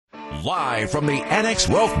Live from the Annex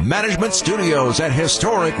Wealth Management Studios at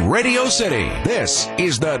historic Radio City, this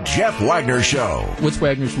is the Jeff Wagner Show. What's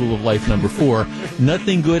Wagner's rule of life number 4?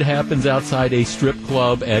 Nothing good happens outside a strip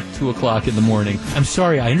club at 2 o'clock in the morning. I'm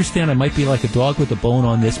sorry, I understand I might be like a dog with a bone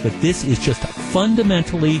on this, but this is just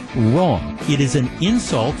fundamentally wrong. It is an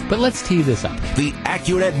insult, but let's tee this up. The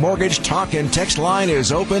AccuNet Mortgage talk and text line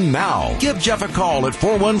is open now. Give Jeff a call at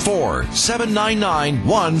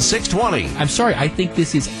 414-799-1620. I'm sorry, I think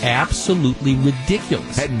this is absolutely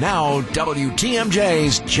ridiculous. And now,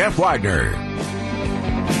 WTMJ's Jeff Wagner.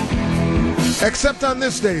 Except on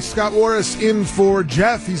this day, Scott Warras in for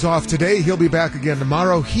Jeff. He's off today. He'll be back again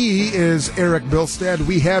tomorrow. He is Eric Bilstead.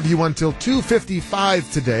 We have you until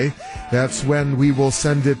 2:55 today. That's when we will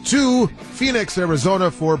send it to Phoenix,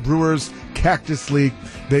 Arizona for Brewers Cactus League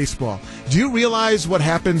Baseball. Do you realize what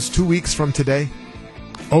happens 2 weeks from today?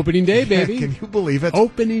 Opening day, baby. Can you believe it?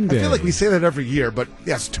 Opening day. I feel like we say that every year, but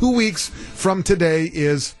yes, 2 weeks from today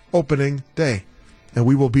is opening day. And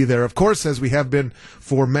we will be there, of course, as we have been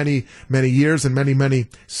for many, many years and many, many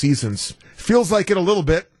seasons. Feels like it a little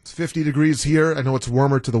bit. It's 50 degrees here. I know it's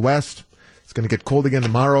warmer to the west. It's going to get cold again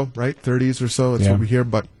tomorrow, right? 30s or so. That's what we hear.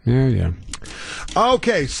 But yeah.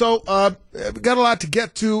 Okay, so we got a lot to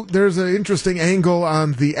get to. There's an interesting angle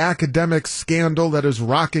on the academic scandal that is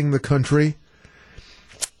rocking the country.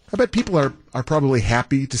 I bet people are probably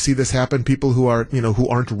happy to see this happen. People who are, who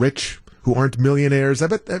aren't rich, who aren't millionaires. I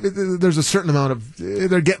bet there's a certain amount of,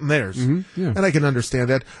 they're getting theirs. Mm-hmm, yeah. And I can understand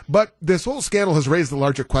that. But this whole scandal has raised the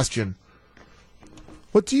larger question.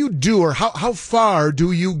 What do you do, or how far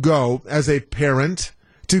do you go as a parent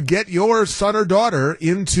to get your son or daughter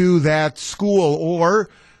into that school? Or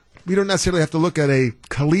we don't necessarily have to look at a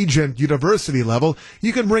collegiate university level.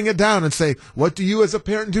 You can bring it down and say, what do you as a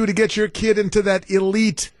parent do to get your kid into that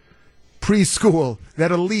elite preschool,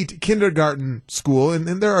 that elite kindergarten school?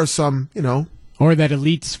 And there are some, Or that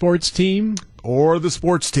elite sports team. Or the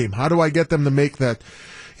sports team. How do I get them to make that?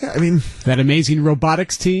 Yeah, I mean, that amazing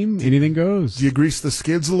robotics team. Anything goes. Do you grease the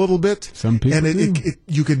skids a little bit? Some people do.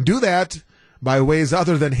 You can do that by ways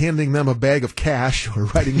other than handing them a bag of cash or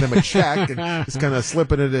writing them a check and just kind of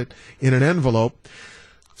slipping it in an envelope.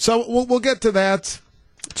 So we'll get to that.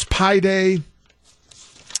 It's Pi Day.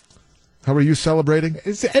 How are you celebrating?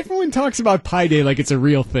 Everyone talks about Pi Day like it's a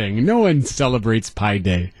real thing. No one celebrates Pi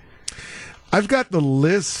Day. I've got the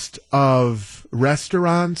list of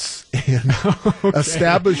restaurants and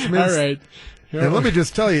establishments. All right. And let me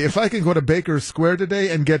just tell you, if I can go to Baker's Square today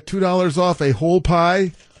and get $2 off a whole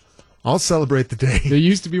pie, I'll celebrate the day. There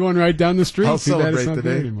used to be one right down the street. I'll celebrate the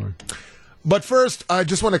day. Anymore. But first, I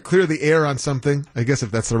just want to clear the air on something, I guess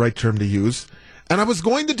if that's the right term to use. And I was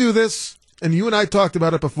going to do this, and you and I talked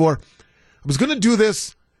about it before. I was going to do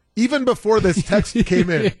this even before this text came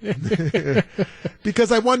in.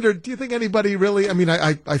 Because I wondered, do you think anybody really,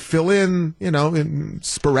 I fill in,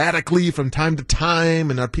 sporadically from time to time,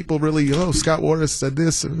 and are people really, Scott Warras said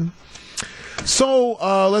this? So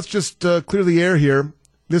let's just clear the air here.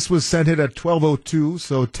 This was sent in at 12:02,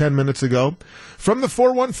 so 10 minutes ago. From the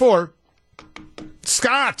 414,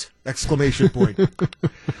 Scott! Exclamation point.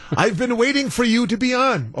 I've been waiting for you to be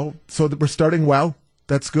on. Oh, so we're starting well.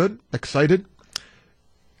 That's good. Excited.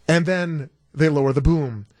 And then they lower the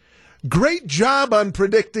boom. Great job on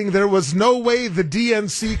predicting there was no way the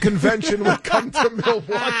DNC convention would come to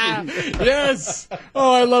Milwaukee. Yes.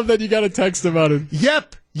 Oh, I love that you got a text about it.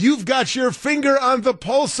 Yep. You've got your finger on the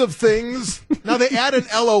pulse of things. Now, they add an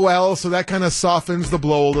LOL, so that kind of softens the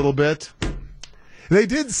blow a little bit. They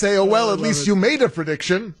did say, at least you made a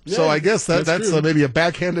prediction. Yeah, so I guess that's maybe a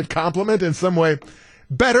backhanded compliment in some way.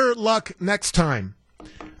 Better luck next time.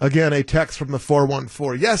 Again, a text from the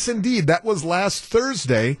 414. Yes, indeed. That was last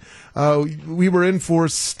Thursday. We were in for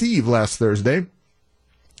Steve last Thursday.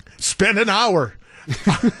 Spent an hour.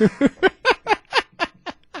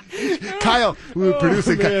 Kyle, we were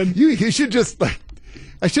producing. Kyle, you should just,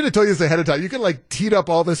 I should have told you this ahead of time. You could, teed up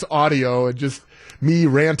all this audio and just me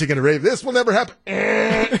ranting and raving. This will never happen.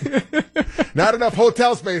 Not enough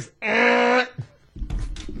hotel space.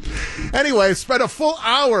 Anyway, spent a full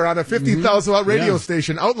hour on a 50,000-watt radio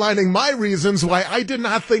station outlining my reasons why I did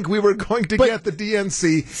not think we were going to get the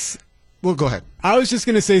DNC. Well, go ahead. I was just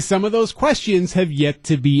going to say some of those questions have yet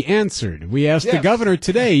to be answered. We asked the governor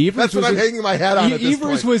today. That's what I'm hanging my hat on at this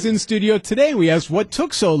point. Evers was in studio today. We asked what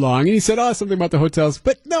took so long, and he said, something about the hotels.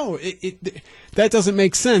 But no, that doesn't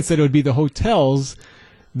make sense that it would be the hotels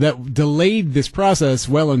that delayed this process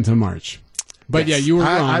well into March. But yes, you were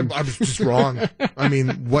wrong. I was just wrong.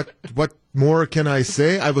 What more can I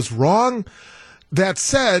say? I was wrong. That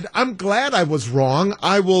said, I'm glad I was wrong.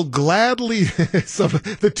 I will gladly. So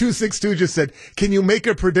the 262 just said, "Can you make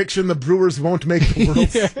a prediction the Brewers won't make the World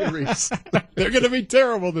Series?" They're going to be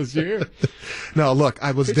terrible this year. No, look,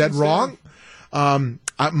 I was dead wrong.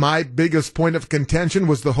 My biggest point of contention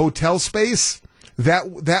was the hotel space.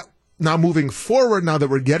 That now moving forward, now that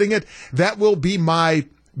we're getting it, that will be my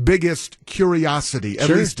biggest curiosity, at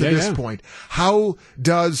least to this point. How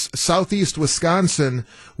does Southeast Wisconsin,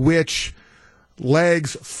 which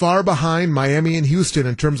lags far behind Miami and Houston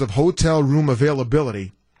in terms of hotel room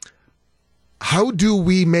availability, how do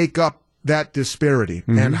we make up that disparity?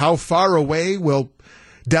 And how far away will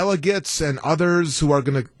delegates and others who are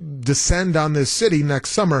going to descend on this city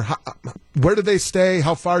next summer, where do they stay?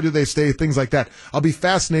 How far do they stay? Things like that. I'll be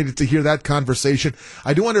fascinated to hear that conversation.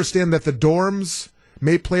 I do understand that the dorms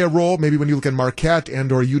may play a role, maybe when you look at Marquette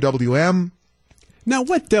and or UWM. Now,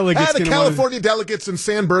 what delegates? The California delegates in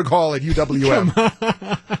Sandberg Hall at UWM.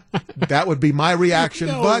 That would be my reaction.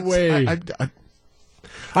 No but way.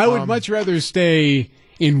 I would much rather stay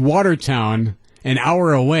in Watertown an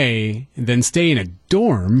hour away than stay in a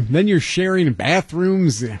dorm. Then you're sharing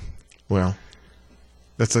bathrooms. Well,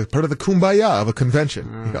 that's a part of the kumbaya of a convention.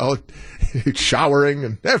 You know, showering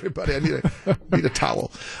and everybody. I need a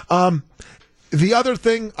towel. The other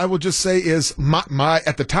thing I will just say is my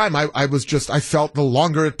at the time I felt the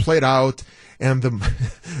longer it played out and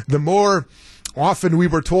the more often we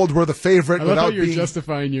were told we're the favorite. I love how you're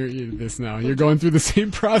justifying this now. You're going through the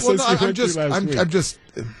same process well, no, I'm just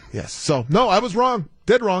yes. So no, I was wrong.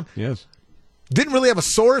 Dead wrong. Yes. Didn't really have a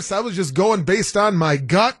source. I was just going based on my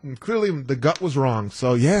gut, and clearly the gut was wrong.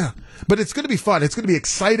 So, yeah. But it's going to be fun. It's going to be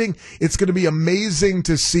exciting. It's going to be amazing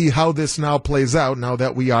to see how this now plays out, now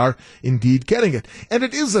that we are indeed getting it. And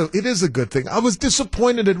it is a good thing. I was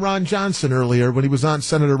disappointed in Ron Johnson earlier when he was on,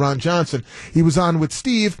 Senator Ron Johnson. He was on with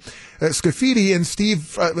Steve Scafidi, and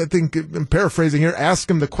Steve, I think, I'm paraphrasing here, asked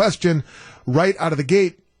him the question right out of the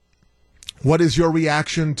gate, what is your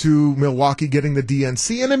reaction to Milwaukee getting the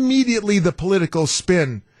DNC? And immediately the political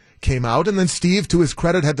spin came out. And then Steve, to his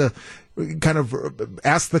credit, had to kind of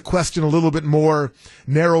ask the question a little bit more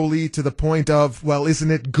narrowly to the point of, well, isn't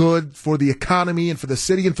it good for the economy and for the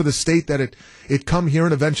city and for the state that it come here?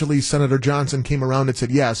 And eventually Senator Johnson came around and said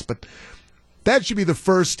yes. But that should be the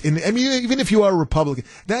first. Even if you are a Republican,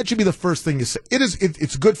 that should be the first thing you say.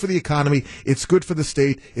 It's good for the economy. It's good for the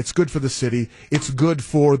state. It's good for the city. It's good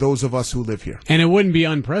for those of us who live here. And it wouldn't be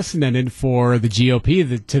unprecedented for the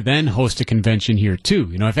GOP to then host a convention here too.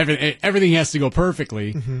 You know, if everything has to go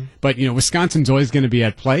perfectly, but you know, Wisconsin's always going to be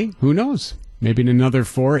at play. Who knows? Maybe in another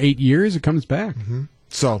 4-8 years it comes back.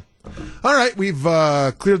 So. All right, we've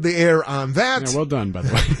cleared the air on that. Yeah, well done, by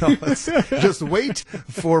the way. No, let's just wait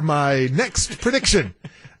for my next prediction.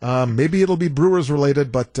 Maybe it'll be Brewers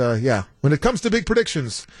related, but yeah, when it comes to big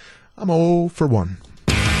predictions, I'm 0 for 1.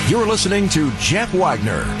 You're listening to Jeff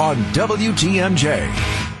Wagner on WTMJ.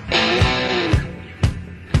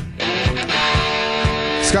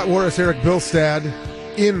 Scott Warras, Eric Bilstad,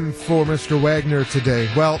 in for Mr. Wagner today.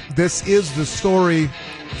 Well, this is the story,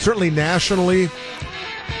 certainly nationally,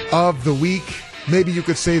 of the week. Maybe you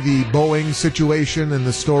could say the Boeing situation and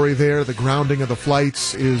the story there, the grounding of the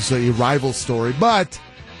flights, is a rival story, but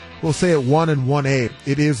we'll say it 1 and 1A.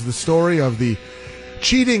 It is the story of the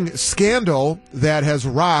cheating scandal that has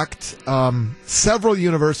rocked several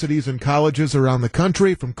universities and colleges around the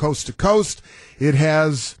country from coast to coast. It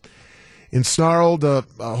has ensnarled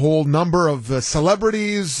a whole number of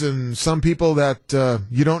celebrities and some people that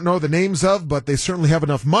you don't know the names of, but they certainly have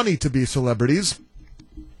enough money to be celebrities.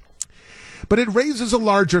 But it raises a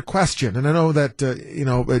larger question, and I know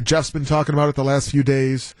that Jeff's been talking about it the last few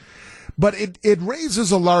days, but it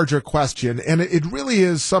raises a larger question, and it really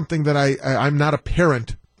is something that I'm not a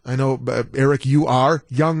parent. I know, Eric, you are,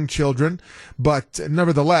 young children, but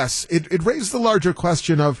nevertheless, it raises the larger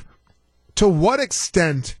question of, to what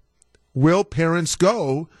extent will parents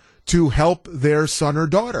go to help their son or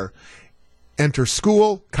daughter enter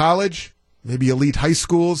school, college, maybe elite high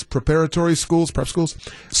schools, preparatory schools, prep schools,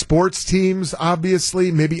 sports teams,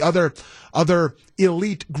 obviously, maybe other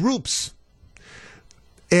elite groups.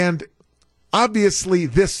 And obviously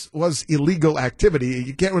this was illegal activity.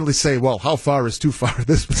 You can't really say, well, how far is too far?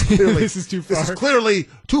 This was clearly this is too far. This is clearly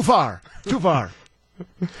too far. Too far.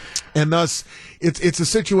 And thus it's a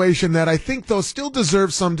situation that I think though still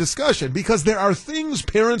deserves some discussion, because there are things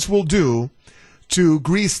parents will do to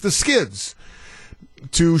grease the skids,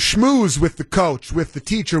 to schmooze with the coach, with the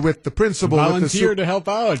teacher, with the principal. Volunteer to help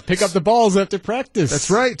out. Pick up the balls after practice. That's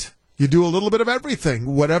right. You do a little bit of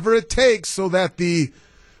everything, whatever it takes, so that the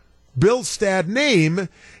Billstad name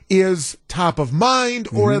is top of mind,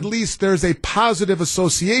 or at least there's a positive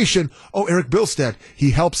association. Oh, Eric Billstad,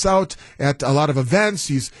 he helps out at a lot of events.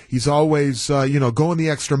 He's always, going the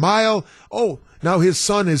extra mile. Oh, now his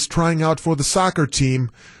son is trying out for the soccer team.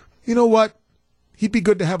 You know what? He'd be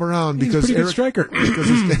good to have around because he's a pretty good striker.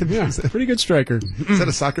 Pretty good striker. Is that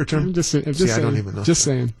a soccer term? I'm just saying. I don't even know. Just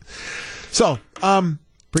saying. So,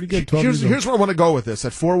 pretty good. 12 here's where I want to go with this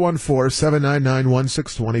at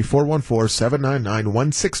 414-799-1620,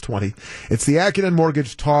 414-799-1620. It's the Accident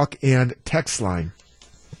Mortgage Talk and Text line.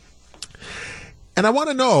 And I want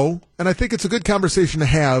to know, and I think it's a good conversation to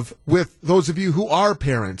have with those of you who are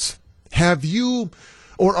parents. Have you,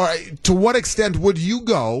 or to what extent would you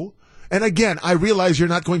go? And again, I realize you're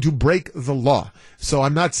not going to break the law. So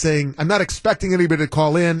I'm not expecting anybody to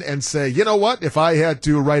call in and say, you know what, if I had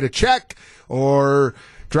to write a check or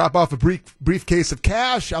drop off a briefcase of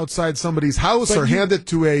cash outside somebody's house or hand it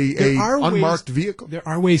to a unmarked vehicle. There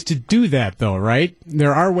are ways to do that, though, right?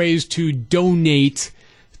 There are ways to donate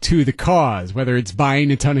to the cause, whether it's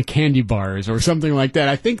buying a ton of candy bars or something like that.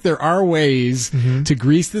 I think there are ways to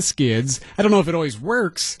grease the skids. I don't know if it always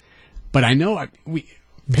works, but I know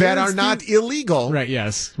that are not illegal. Right,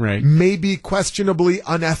 yes, right. May be questionably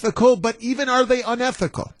unethical, but even are they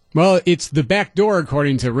unethical? Well, it's the back door,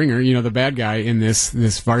 according to Ringer, the bad guy in this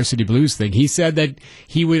Varsity Blues thing. He said that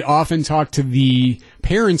he would often talk to the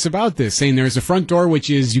parents about this, saying there's a front door, which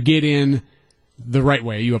is you get in the right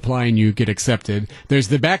way. You apply and you get accepted. There's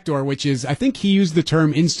the back door, which is, I think he used the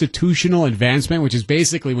term institutional advancement, which is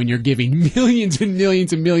basically when you're giving millions and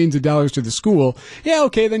millions and millions of dollars to the school. Yeah,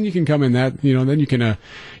 okay, then you can come in that, then you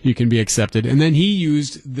can be accepted. And then he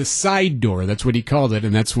used the side door. That's what he called it.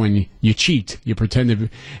 And that's when you cheat. You pretend to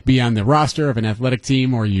be on the roster of an athletic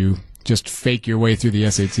team, or you just fake your way through the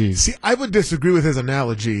SATs. See, I would disagree with his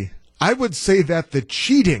analogy. I would say that the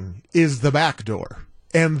cheating is the back door,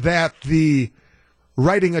 and that the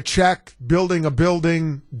writing a check, building a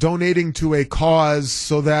building, donating to a cause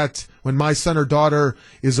so that when my son or daughter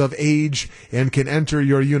is of age and can enter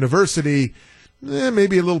your university,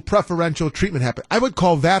 maybe a little preferential treatment happen. I would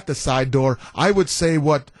call that the side door. I would say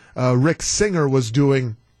what Rick Singer was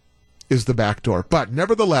doing is the back door. But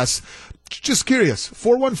nevertheless, just curious,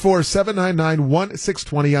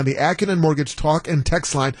 414-799-1620 on the Accident Mortgage Talk and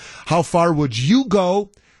Text line. How far would you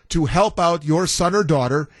go to help out your son or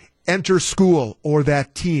daughter enter school or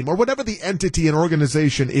that team or whatever the entity and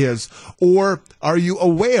organization is? Or are you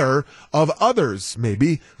aware of others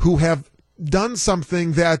maybe who have done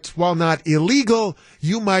something that, while not illegal,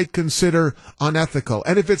 you might consider unethical?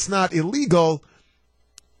 And if it's not illegal,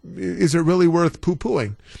 is it really worth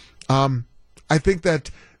poo-pooing? I think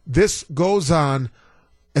that this goes on,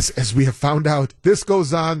 as we have found out, this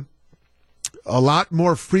goes on a lot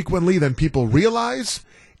more frequently than people realize.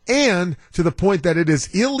 And to the point that it is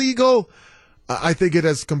illegal, I think it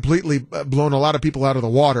has completely blown a lot of people out of the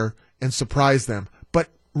water and surprised them. But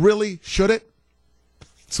really, should it?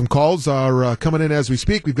 Some calls are coming in as we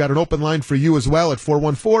speak. We've got an open line for you as well at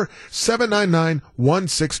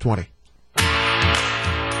 414-799-1620.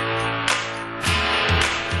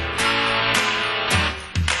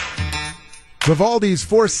 Vivaldi's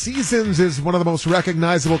Four Seasons is one of the most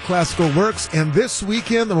recognizable classical works, and this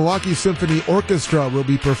weekend the Milwaukee Symphony Orchestra will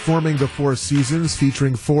be performing the Four Seasons,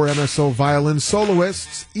 featuring 4 MSO violin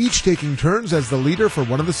soloists, each taking turns as the leader for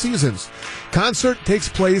one of the seasons. Concert takes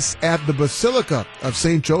place at the Basilica of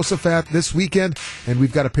St. Josaphat this weekend, and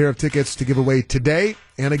we've got a pair of tickets to give away today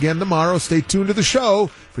and again tomorrow. Stay tuned to the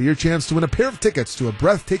show for your chance to win a pair of tickets to a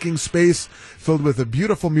breathtaking space filled with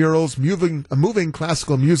beautiful murals, moving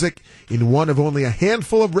classical music in one of only a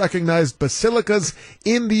handful of recognized basilicas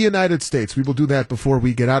in the United States. We will do that before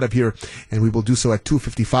we get out of here, and we will do so at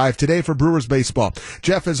 2:55 today for Brewers baseball.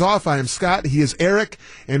 Jeff is off. I am Scott. He is Eric,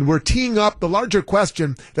 and we're teeing up the larger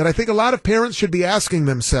question that I think a lot of parents should be asking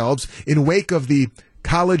themselves in wake of the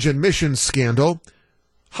college admissions scandal.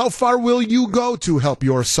 How far will you go to help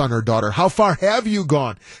your son or daughter? How far have you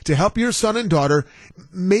gone to help your son and daughter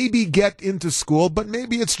maybe get into school, but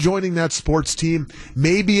maybe it's joining that sports team.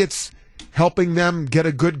 Maybe it's helping them get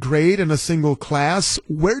a good grade in a single class.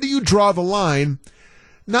 Where do you draw the line?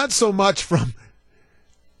 Not so much from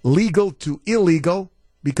legal to illegal,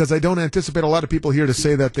 because I don't anticipate a lot of people here to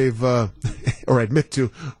say that they've or admit to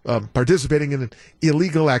participating in an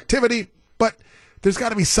illegal activity, but there's got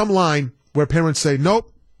to be some line where parents say, nope,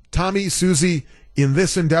 Tommy, Susie, in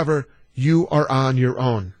this endeavor, you are on your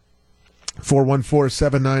own.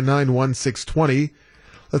 414-799-1620.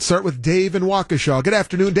 Let's start with Dave in Waukesha. Good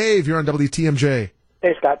afternoon, Dave. You're on WTMJ.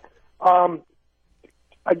 Hey, Scott.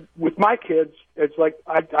 With my kids, it's like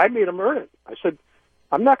I made them earn it. I said,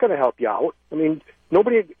 I'm not going to help you out. I mean,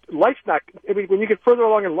 life's not, I mean, when you get further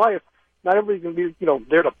along in life, not everybody's going to be,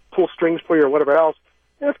 there to pull strings for you or whatever else.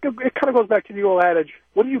 And it kind of goes back to the old adage,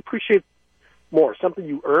 what do you appreciate more, something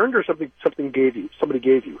you earned or somebody gave you?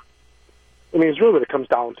 I mean, it's really what it comes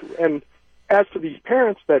down to. And as for these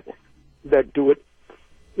parents that do it,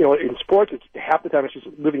 in sports, it's half the time it's just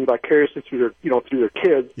living vicariously through their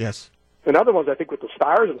kids. Yes. And other ones, I think, with the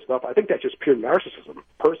stars and stuff, I think that's just pure narcissism,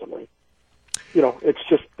 personally. It's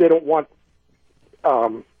just they don't want, they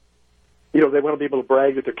want to be able to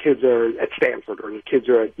brag that their kids are at Stanford or their kids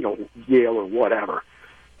are at, Yale or whatever,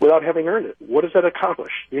 without having earned it. What does that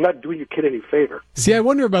accomplish? You're not doing your kid any favor. See, I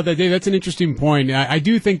wonder about that, Dave. That's an interesting point. I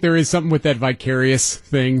do think there is something with that vicarious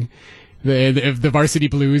thing. The Varsity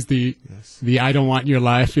Blues, the I don't want your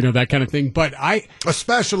life, that kind of thing. But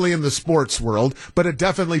especially in the sports world, but it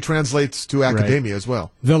definitely translates to academia as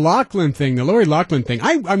well. The Lachlan thing, the Lori Lachlan thing.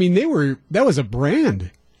 I mean, that was a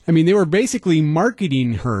brand. I mean, they were basically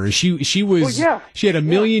marketing her. She was. Well, yeah. She had 1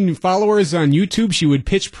 million followers on YouTube. She would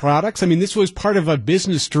pitch products. I mean, this was part of a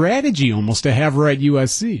business strategy almost to have her at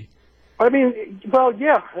USC. I mean, well,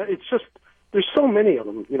 yeah. It's just there's so many of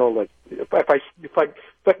them. Like if I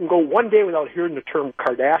can go one day without hearing the term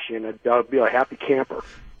Kardashian, I'd be a happy camper.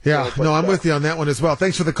 Yeah, I'm with you on that one as well.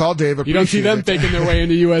 Thanks for the call, Dave. You don't see them taking their way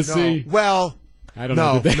into USC. No. Well, I don't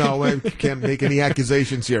know. No, I can't make any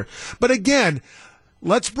accusations here. But again,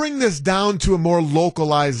 let's bring this down to a more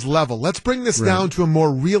localized level. Let's bring this down to a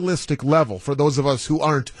more realistic level for those of us who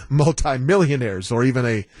aren't multimillionaires or even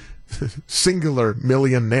a singular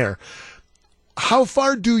millionaire. How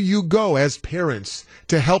far do you go as parents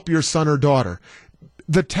to help your son or daughter?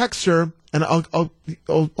 The texter, and I'll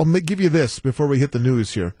give you this before we hit the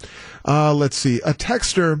news here. Let's see. A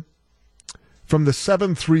texter from the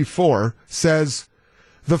 734 says,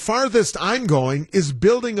 the farthest I'm going is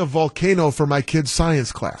building a volcano for my kid's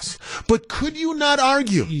science class. But could you not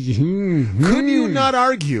argue? Could you not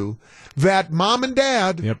argue that mom and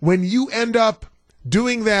dad, when you end up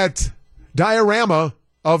doing that diorama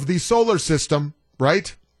of the solar system,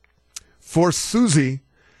 right, for Susie,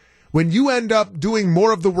 when you end up doing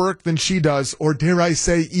more of the work than she does, or dare I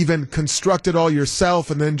say even construct it all yourself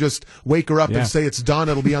and then just wake her up and say it's done,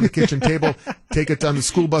 it'll be on the kitchen table, take it on the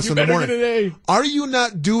school bus in the morning. Are you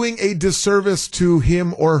not doing a disservice to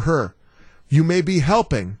him or her? You may be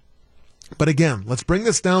helping. But again, let's bring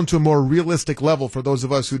this down to a more realistic level for those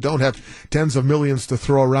of us who don't have tens of millions to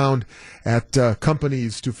throw around at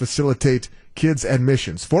companies to facilitate kids'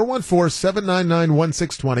 admissions.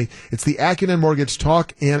 414-799-1620. It's the Acumen Mortgage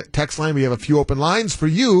talk and text line. We have a few open lines for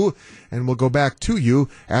you, and we'll go back to you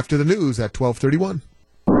after the news at 12:31.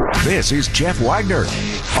 This is Jeff Wagner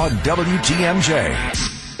on WTMJ.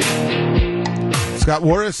 Scott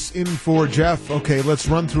Warras in for Jeff. Okay, let's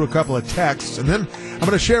run through a couple of texts, and then I'm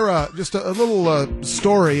going to share just a little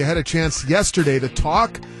story. I had a chance yesterday to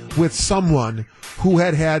talk with someone who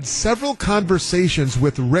had several conversations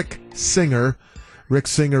with Rick Singer. Rick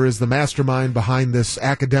Singer is the mastermind behind this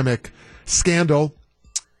academic scandal.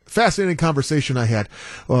 Fascinating conversation I had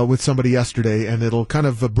with somebody yesterday, and it'll kind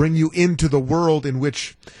of bring you into the world in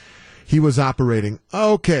which he was operating.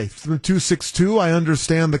 Okay, from 262, I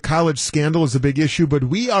understand the college scandal is a big issue, but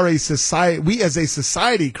we as a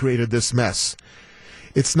society created this mess.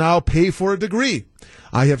 It's now pay for a degree.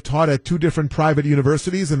 I have taught at 2 different private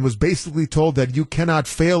universities and was basically told that you cannot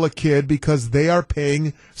fail a kid because they are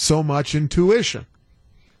paying so much in tuition.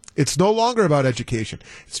 It's no longer about education.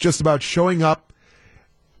 It's just about showing up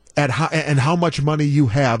and how much money you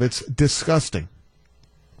have. It's disgusting.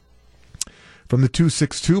 From the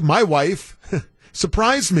 262, my wife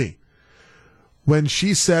surprised me when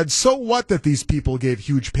she said, so what that these people gave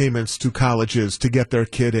huge payments to colleges to get their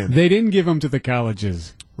kid in? They didn't give them to the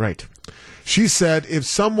colleges. Right. She said if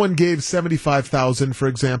someone gave $75,000, for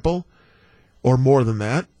example, or more than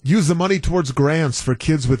that, use the money towards grants for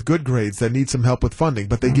kids with good grades that need some help with funding,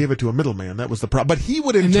 but they gave it to a middleman. That was the problem. But he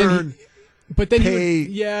would in turn pay.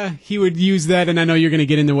 He would use that, and I know you're going to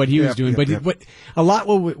get into what he was doing, but a lot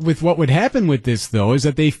with what would happen with this, though, is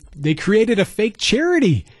that they created a fake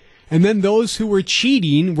charity. And then those who were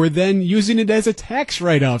cheating were then using it as a tax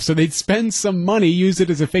write-off. So they'd spend some money, use it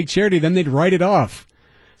as a fake charity, then they'd write it off.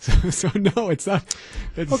 So no, it's not.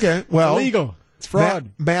 It's illegal. It's fraud.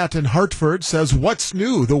 Matt in Hartford says, what's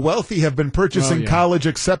new? The wealthy have been purchasing college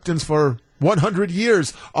acceptance for 100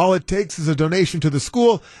 years. All it takes is a donation to the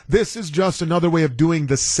school. This is just another way of doing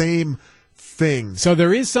the same thing. So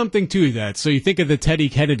there is something to that. So you think of the Teddy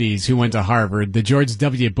Kennedys who went to Harvard, the George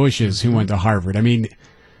W. Bushes who went to Harvard. I mean,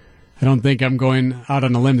 I don't think I'm going out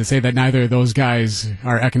on a limb to say that neither of those guys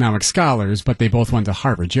are economic scholars, but they both went to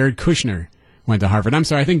Harvard. Jared Kushner went to Harvard. I'm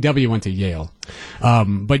sorry, I think W went to Yale.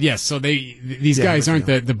 But yes, so these guys aren't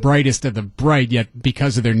the brightest of the bright, yet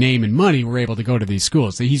because of their name and money, we're able to go to these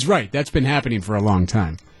schools. So he's right. That's been happening for a long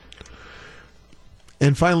time.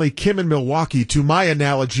 And finally, Kim in Milwaukee, to my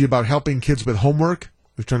analogy about helping kids with homework,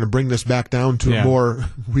 we're trying to bring this back down to a more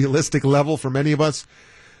realistic level for many of us.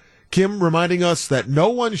 Kim reminding us that no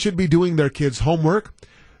one should be doing their kids' homework.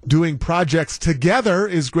 Doing projects together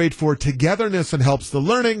is great for togetherness and helps the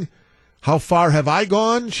learning. How far have I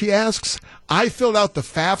gone, she asks. I filled out the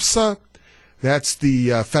FAFSA. That's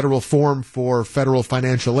the federal form for federal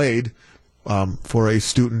financial aid for a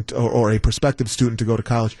student or a prospective student to go to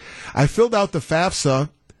college. I filled out the FAFSA,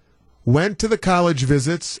 went to the college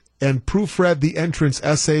visits, and proofread the entrance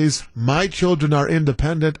essays. My children are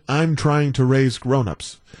independent. I'm trying to raise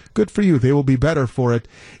grown-ups. Good for you. They will be better for it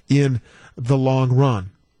in the long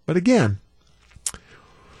run. But again,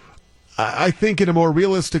 I think in a more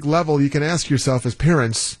realistic level, you can ask yourself as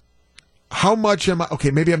parents, how much am I,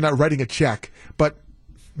 okay, maybe I'm not writing a check, but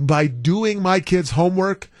by doing my kids'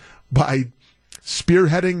 homework, by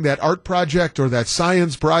spearheading that art project or that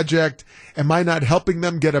science project, am I not helping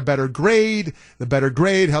them get a better grade? The better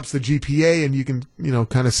grade helps the GPA, and you can,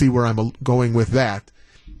 kind of see where I'm going with that.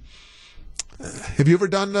 Have you ever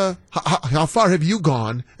done, how far have you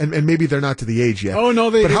gone? And maybe they're not to the age yet. Oh,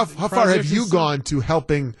 no. But how far have you gone to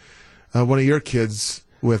helping one of your kids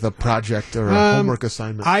with a project or a homework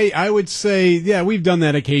assignment? I would say, we've done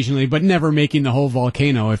that occasionally, but never making the whole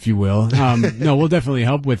volcano, if you will. No, we'll definitely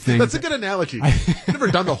help with things. That's a good analogy. I've never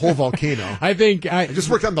done the whole volcano. I think I just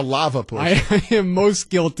worked on the lava push. I am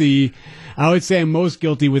most guilty. I would say I'm most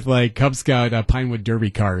guilty with like Cub Scout Pinewood Derby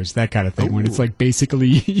cars, that kind of thing, when it's like basically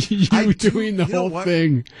you doing the whole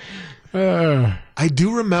thing. I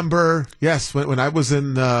do remember, yes, when I was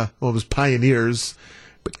in, it was Pioneers,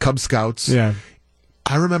 but Cub Scouts. Yeah.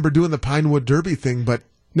 I remember doing the Pinewood Derby thing, but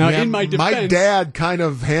now, in my defense, my dad kind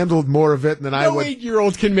of handled more of it than I would. No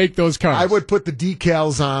 8-year-old can make those cars. I would put the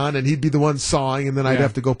decals on, and he'd be the one sawing, and then I'd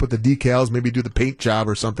have to go put the decals, maybe do the paint job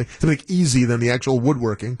or something easy than the actual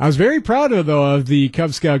woodworking. I was very proud of the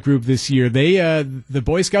Cub Scout group this year. They, the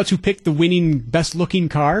Boy Scouts who picked the winning best-looking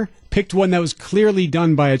car, picked one that was clearly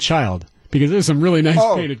done by a child. Because there's some really nice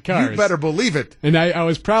painted cars. You better believe it. And I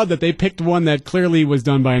was proud that they picked one that clearly was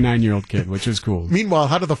done by a 9-year-old kid, which was cool. Meanwhile,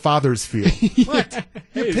 how do the fathers feel? What?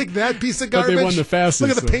 You picked that piece of garbage? But they won the fastest.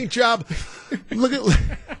 Look at the paint job. Look at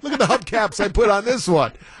the hubcaps I put on this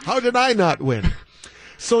one. How did I not win?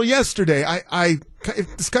 So yesterday,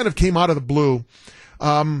 this kind of came out of the blue.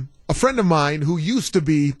 A friend of mine who used to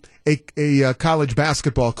be a college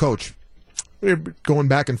basketball coach. We were going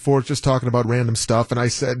back and forth, just talking about random stuff, and I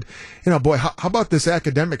said, boy, how about this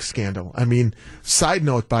academic scandal? I mean, side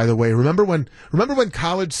note, by the way, remember when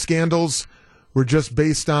college scandals were just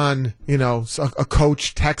based on, a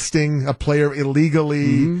coach texting a player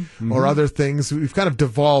illegally or other things? We've kind of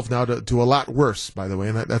devolved now to a lot worse, by the way,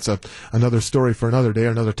 and that's another story for another day,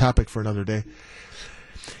 or another topic for another day.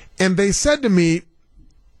 And they said to me,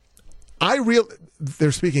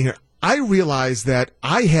 they're speaking here, I realized that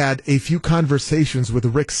I had a few conversations with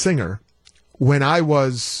Rick Singer when I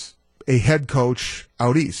was a head coach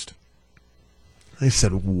out east. I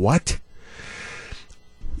said, what?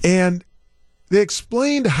 And they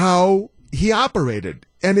explained how he operated.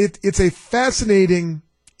 And it's a fascinating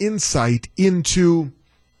insight into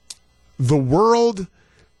the world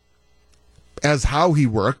as how he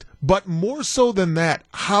worked, but more so than that,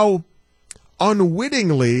 how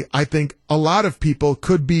unwittingly, I think a lot of people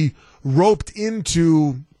could be roped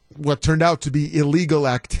into what turned out to be illegal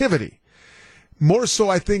activity. More so,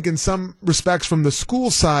 I think, in some respects from the school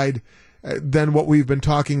side than what we've been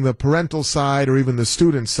talking the parental side or even the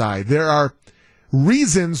student side. There are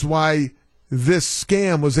reasons why this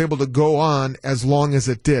scam was able to go on as long as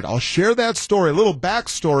it did. I'll share that story, a little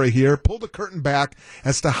backstory here, pull the curtain back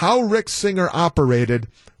as to how Rick Singer operated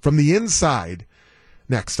from the inside.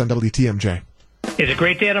 Next on WTMJ. It's a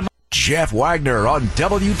great day tomorrow. Jeff Wagner on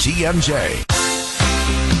WTMJ.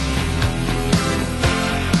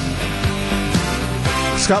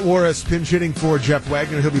 Scott Warras pinch hitting for Jeff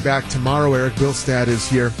Wagner. He'll be back tomorrow. Eric Bilstad is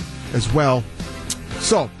here as well.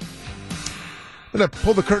 So, I'm going to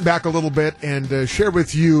pull the curtain back a little bit and share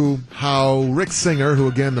with you how Rick Singer, who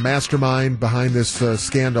again the mastermind behind this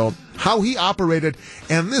scandal, how he operated,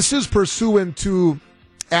 and this is pursuant to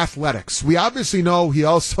athletics. We obviously know he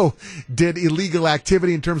also did illegal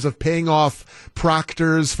activity in terms of paying off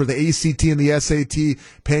proctors for the ACT and the SAT,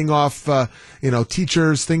 paying off,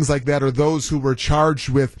 teachers, things like that, or those who were charged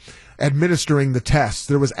with administering the tests.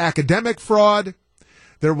 There was academic fraud.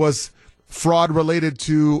 There was fraud related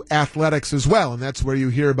to athletics as well, and that's where you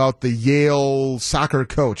hear about the Yale soccer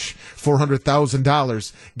coach,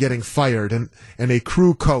 $400,000 getting fired, and a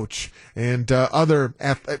crew coach and other.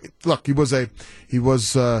 Look, he was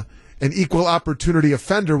an equal opportunity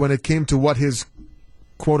offender when it came to what his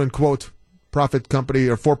quote unquote profit company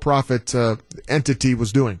or for-profit entity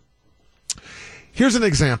was doing. Here's an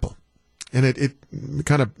example. And it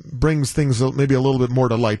kind of brings things maybe a little bit more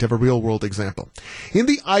to light, have a real-world example. In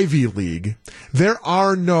the Ivy League, there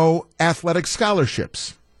are no athletic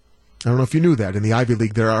scholarships. I don't know if you knew that. In the Ivy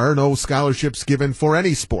League, there are no scholarships given for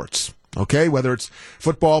any sports, okay? Whether it's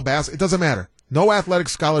football, basketball, it doesn't matter. No athletic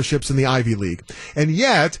scholarships in the Ivy League. And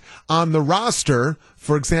yet, on the roster,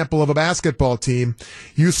 for example, of a basketball team,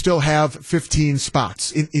 you still have 15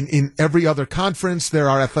 spots. In every other conference, there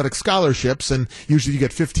are athletic scholarships, and usually you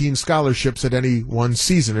get 15 scholarships at any one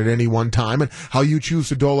season, at any one time. And how you choose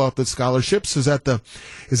to dole out the scholarships is at the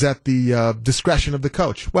discretion of the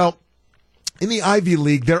coach. Well, in the Ivy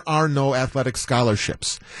League, there are no athletic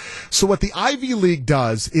scholarships. So what the Ivy League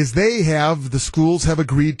does is the schools have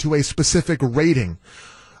agreed to a specific rating.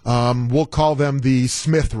 We'll call them the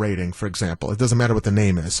Smith rating, for example. It doesn't matter what the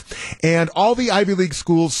name is. And all the Ivy League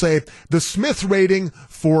schools say the Smith rating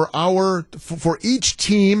for each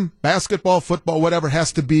team, basketball, football, whatever,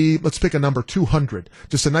 has to be, let's pick a number, 200.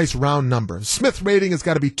 Just a nice round number. Smith rating has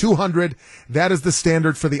got to be 200. That is the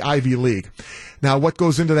standard for the Ivy League. Now, what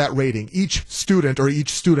goes into that rating? Each student or each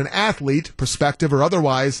student athlete, prospective or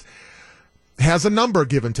otherwise, has a number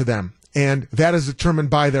given to them. And that is determined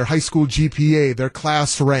by their high school GPA, their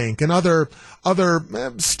class rank, and other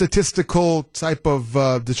statistical type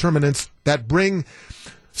of determinants that bring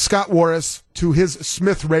Scott Warras to his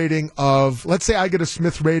Smith rating of, let's say I get a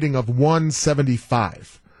Smith rating of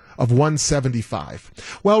 175.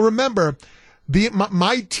 Well, remember,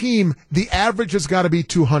 my team, the average has got to be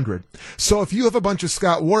 200. So if you have a bunch of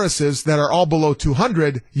Scott Warrases that are all below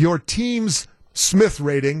 200, your team's Smith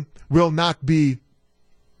rating will not be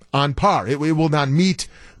on par. It will not meet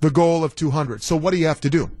the goal of 200. So what do you have to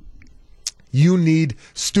do? You need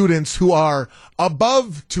students who are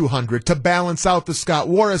above 200 to balance out the Scott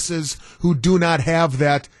Warrases who do not have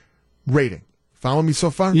that rating. Follow me so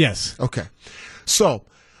far? Yes. Okay. So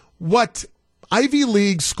what Ivy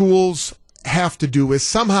League schools have to do is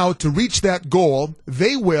somehow to reach that goal,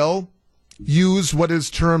 they will use what is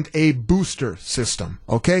termed a booster system,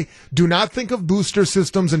 okay? Do not think of booster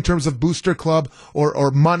systems in terms of booster club or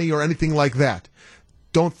money or anything like that.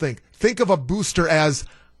 Don't think. Think of a booster as,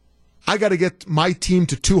 I got to get my team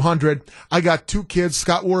to 200. I got two kids,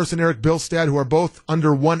 Scott Warras and Eric Bilstad, who are both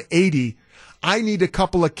under 180. I need a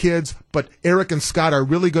couple of kids, but Eric and Scott are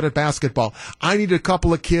really good at basketball. I need a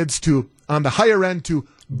couple of kids to, on the higher end, to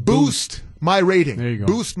boost my rating. There you go.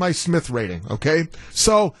 Boost my Smith rating, okay?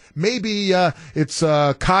 So maybe it's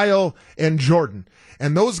Kyle and Jordan.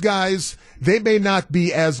 And those guys, they may not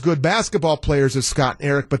be as good basketball players as Scott and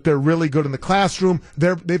Eric, but they're really good in the classroom.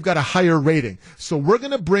 They've got a higher rating. So we're going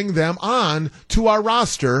to bring them on to our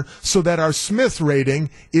roster so that our Smith rating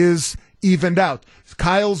is evened out.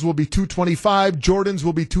 Kyle's will be 225, Jordan's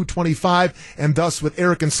will be 225, and thus with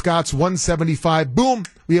Eric and Scott's 175, boom,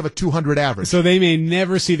 we have a 200 average. So they may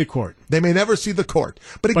never see the court. They may never see the court.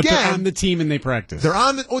 But again, they're on the team and they practice. They're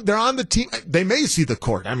on the team. They may see the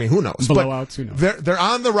court. I mean, who knows? Blowouts, who knows? They're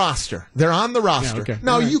on the roster. They're on the roster. Yeah, okay.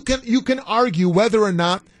 Now right. you can argue whether or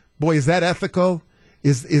not, boy, is that ethical?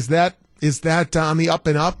 Is that on the up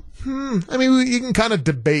and up? I mean, you can kind of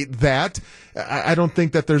debate that. I don't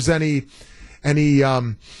think that there's any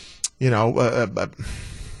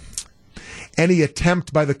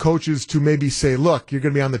attempt by the coaches to maybe say, look, you're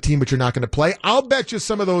going to be on the team, but you're not going to play. I'll bet you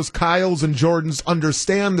some of those Kyles and Jordans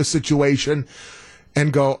understand the situation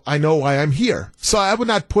and go, I know why I'm here. So I would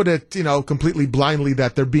not put it, completely blindly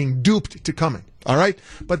that they're being duped to coming. All right.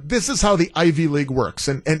 But this is how the Ivy League works.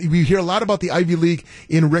 And we hear a lot about the Ivy League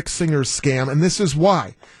in Rick Singer's scam. And this is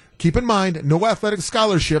why. Keep in mind, no athletic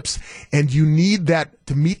scholarships, and you need that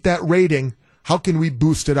to meet that rating. How can we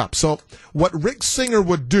boost it up? So what Rick Singer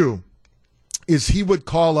would do is he would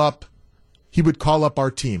call up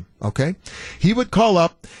our team, okay? He would call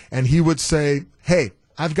up and he would say, hey,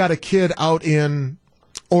 I've got a kid out in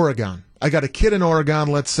Oregon.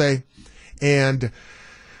 Let's say, and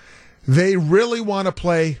they really want to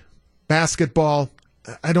play basketball.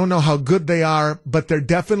 I don't know how good they are, but they're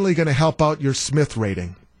definitely going to help out your Smith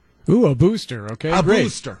rating. Ooh, a booster. Okay, a great.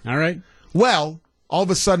 Booster. All right. Well, all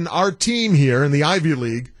of a sudden, our team here in the Ivy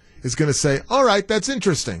League is going to say, all right, that's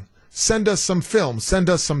interesting. Send us some film. Send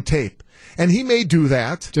us some tape. And he may do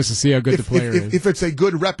that. Just to see how good the player is. If it's a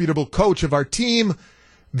good, reputable coach of our team,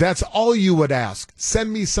 That's all you would ask.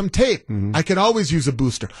 Send me some tape. I can always use a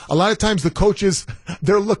booster. A lot of times the coaches,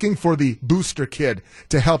 they're looking for the booster kid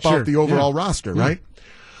to help out the overall roster, right?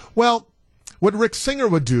 Well, what Rick Singer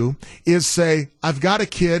would do is say, I've got a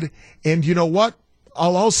kid, and you know what?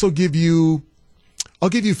 I'll give you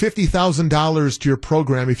 $50,000 to your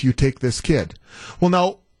program if you take this kid. Well,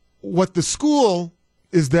 now, what the school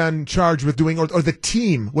is then charged with doing, or the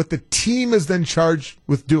team, what the team is then charged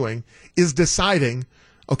with doing is deciding,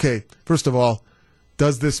 okay, first of all,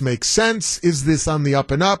 does this make sense? Is this on the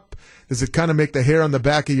up and up? Does it kind of make the hair on the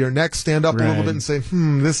back of your neck stand up a little bit and say,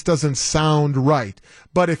 this doesn't sound right?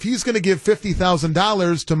 But if he's going to give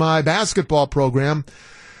 $50,000 to my basketball program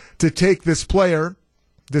to take this player,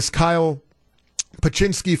 this Kyle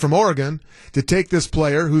Pachinski from Oregon, to take this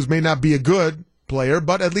player who may not be a good player,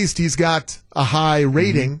 but at least he's got a high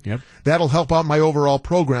rating. That'll help out my overall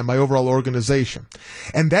program, my overall organization.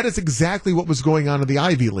 And that is exactly what was going on in the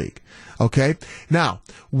Ivy League. Okay? Now,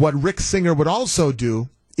 what Rick Singer would also do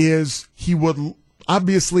is he would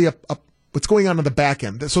obviously what's going on the back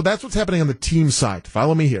end. So that's what's happening on the team side.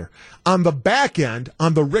 Follow me here. On the back end,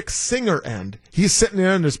 on the Rick Singer end, he's sitting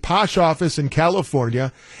there in his posh office in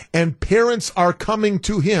California, and parents are coming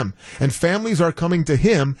to him, and families are coming to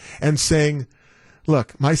him and saying,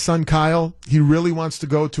 look, my son Kyle, he really wants to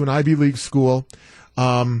go to an Ivy League school.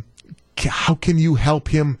 How can you help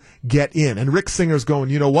him get in? And Rick Singer's going,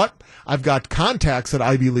 you know what? I've got contacts at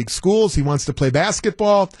Ivy League schools. He wants to play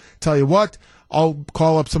basketball. Tell you what, I'll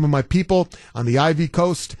call up some of my people on the Ivy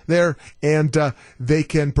Coast there, and they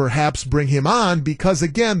can perhaps bring him on because,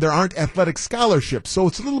 again, there aren't athletic scholarships. So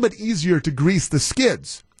it's a little bit easier to grease the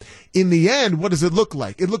skids. In the end, what does it look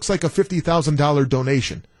like? It looks like a $50,000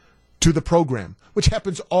 donation to the program, which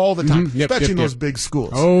happens all the time, especially in those big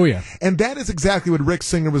schools. Oh, yeah. And that is exactly what Rick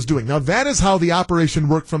Singer was doing. Now, that is how the operation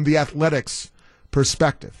worked from the athletics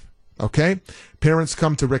perspective. Okay? Parents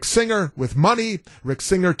come to Rick Singer with money. Rick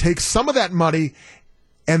Singer takes some of that money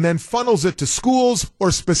and then funnels it to schools or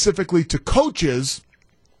specifically to coaches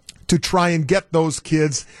to try and get those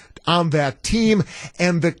kids on that team.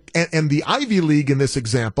 And the Ivy League in this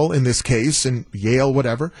example, in this case, in Yale,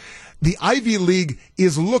 whatever, the Ivy League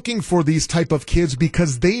is looking for these type of kids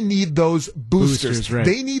because they need those boosters.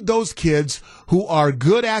 They need those kids who are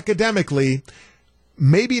good academically,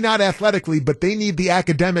 maybe not athletically, but they need the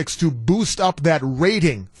academics to boost up that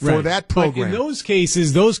rating for that program. But in those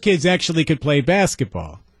cases, those kids actually could play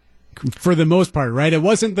basketball for the most part, right? It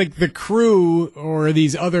wasn't like the crew or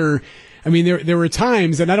these other... I mean, there were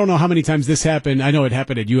times, and I don't know how many times this happened. I know it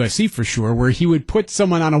happened at USC for sure, where he would put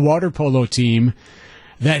someone on a water polo team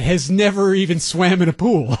that has never even swam in a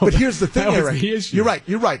pool. But here's the thing, Eric. You're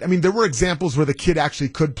right. I mean, there were examples where the kid actually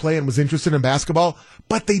could play and was interested in basketball,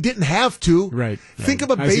 but they didn't have to. Right. Think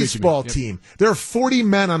of a baseball team. There are 40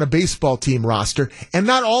 men on a baseball team roster, and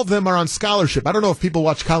not all of them are on scholarship. I don't know if people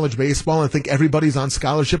watch college baseball and think everybody's on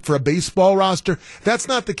scholarship for a baseball roster. That's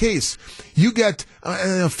not the case. You get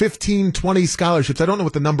 15, 20 scholarships. I don't know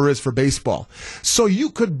what the number is for baseball. So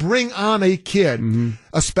you could bring on a kid,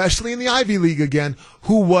 especially in the Ivy League again,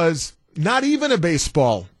 who was not even a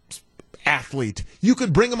baseball athlete. You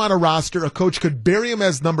could bring him on a roster. A coach could bury him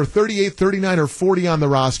as number 38, 39, or 40 on the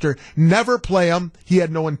roster, never play him. He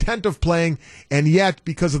had no intent of playing, and yet,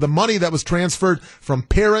 because of the money that was transferred from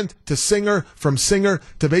parent to singer, from singer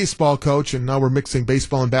to baseball coach, and now we're mixing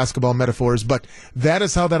baseball and basketball metaphors, but that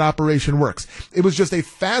is how that operation works. It was just a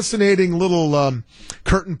fascinating little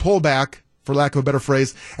curtain pullback, for lack of a better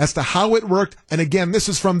phrase, as to how it worked. And again, this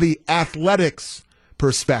is from the athletics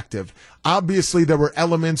perspective. Obviously, there were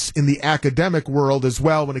elements in the academic world as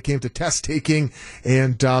well when it came to test taking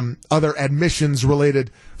and other admissions-related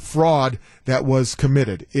fraud that was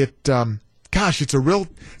committed. It's a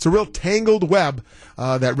real tangled web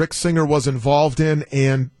that Rick Singer was involved in,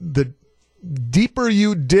 and the deeper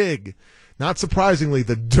you dig, not surprisingly,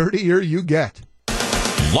 the dirtier you get.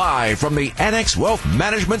 Live from the Annex Wealth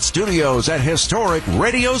Management Studios at historic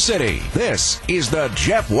Radio City, this is the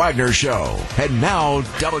Jeff Wagner Show. And now,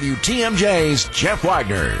 WTMJ's Jeff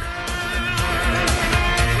Wagner.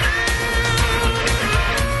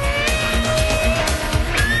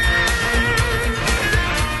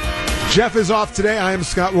 Jeff is off today. I am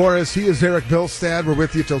Scott Warras. He is Eric Bilstad. We're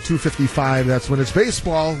with you till 2:55. That's when it's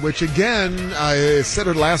baseball, which again, I said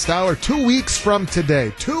it last hour, 2 weeks from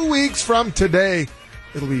today. 2 weeks from today.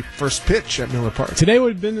 It'll be first pitch at Miller Park. Today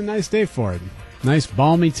would have been a nice day for it. Nice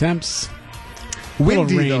balmy temps.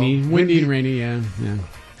 Windy, rainy. though. Windy and rainy, yeah.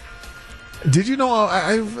 Did you know,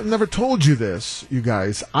 I've never told you this, you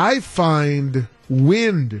guys. I find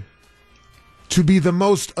wind to be the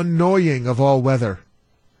most annoying of all weather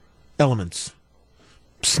elements.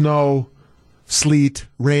 snow, sleet,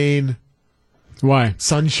 rain, Why?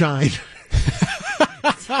 sunshine.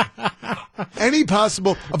 Any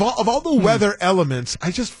possible of all the weather elements,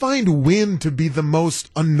 I just find wind to be the most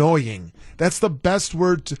annoying. That's the best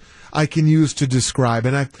word I can use to describe.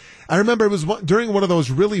 And I remember it was during one of those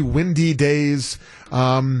really windy days,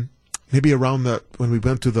 maybe around when we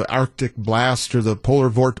went to the Arctic blast or the polar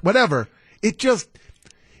vortex, whatever. It just,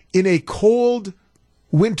 in a cold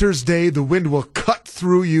winter's day, the wind will cut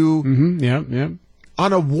through you. Mm-hmm. Yep.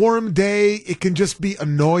 On a warm day, it can just be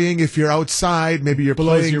annoying if you're outside. Maybe you're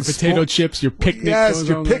Blows playing your potato chips, your picnic. Yes,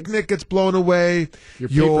 your picnic gets blown away. Your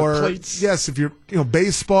paper plates. Yes, if you're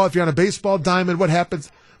baseball, if you're on a baseball diamond, what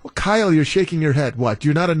happens? Well, Kyle, you're shaking your head. What?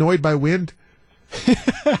 You're not annoyed by wind?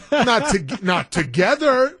 Not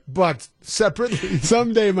together, but separately.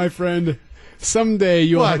 Someday, my friend. Someday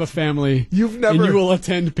you'll What? have a family. You've never. And you will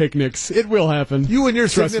attend picnics. It will happen. You and your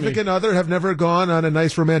Trust significant other have never gone on a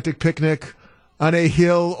nice romantic picnic on a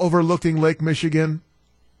hill overlooking Lake Michigan.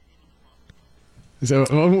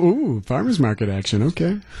 So, farmers market action.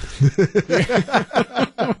 Okay.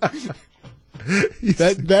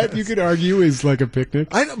 that you could argue is like a picnic.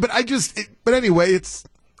 I know, but anyway, it's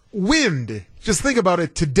wind. Just think about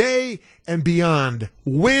it. Today and beyond,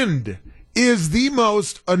 wind is the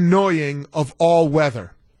most annoying of all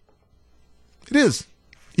weather. It is.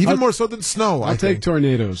 Even more so than snow, I'll I take think.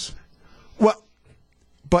 tornadoes. Well,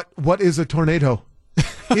 but what is a tornado?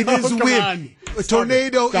 It is come wind. on. A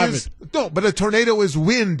tornado Stop is it. no, but a tornado is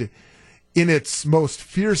wind in its most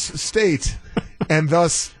fierce state, and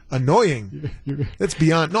thus annoying. That's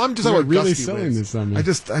beyond. No, I'm just You're talking about really gusty selling winds. this on me.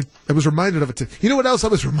 I was reminded of it. You know what else I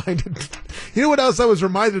was reminded? You know what else I was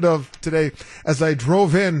reminded of today as I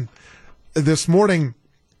drove in this morning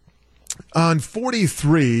on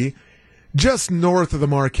 43, just north of the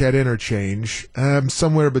Marquette interchange,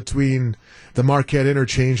 somewhere between the Marquette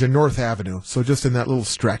interchange and North Avenue. So just in that little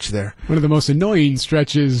stretch there. One of the most annoying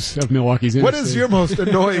stretches of Milwaukee's What interstate. is your most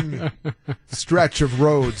annoying stretch of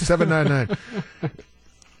road? 799.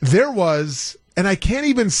 There was, and I can't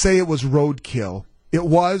even say it was roadkill. It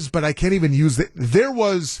was, but I can't even use it. There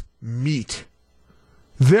was meat.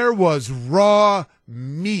 There was raw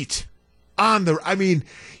meat on the,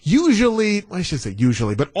 usually, I should say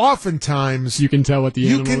usually, but oftentimes You can tell what the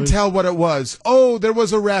animal can is. tell what it was. Oh, there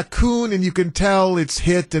was a raccoon, and you can tell it's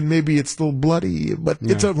hit, and maybe it's a little bloody, but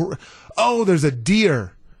there's a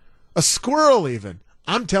deer, a squirrel even.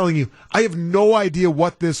 I'm telling you, I have no idea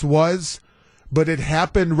what this was, but it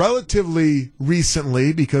happened relatively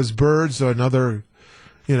recently because birds and other,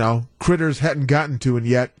 critters hadn't gotten to it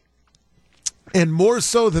yet. And more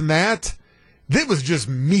so than that, it was just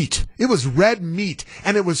meat. It was red meat,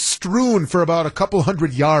 and it was strewn for about a couple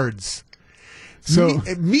hundred yards. So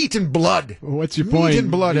meat and blood. What's your point? Meat and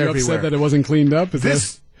blood Are you everywhere. upset that it wasn't cleaned up?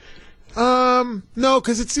 No,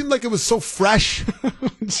 because it seemed like it was so fresh.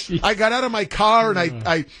 I got out of my car and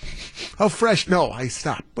I how fresh? No, I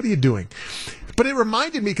stopped. What are you doing? But it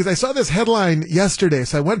reminded me because I saw this headline yesterday,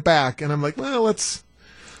 so I went back and I'm like, well,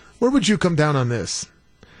 where would you come down on this?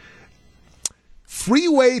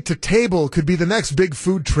 Freeway to table could be the next big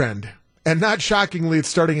food trend. And not shockingly, it's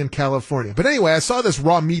starting in California. But anyway, I saw this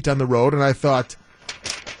raw meat on the road, and I thought,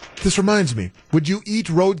 this reminds me, would you eat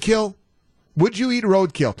roadkill? Would you eat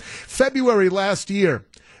roadkill? February last year,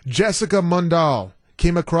 Jessica Mundal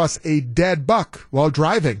came across a dead buck while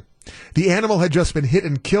driving. The animal had just been hit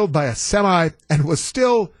and killed by a semi and was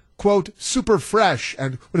still, quote, super fresh.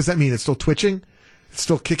 And what does that mean? It's still twitching? It's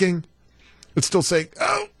still kicking? It's still saying,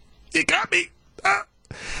 oh, you got me.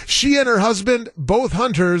 She and her husband, both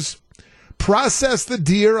hunters, processed the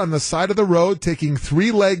deer on the side of the road, taking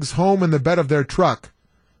 3 legs home in the bed of their truck.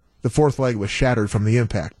 The 4th leg was shattered from the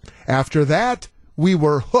impact. After that, we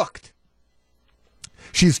were hooked.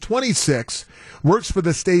 She's 26, works for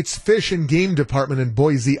the state's Fish and Game Department in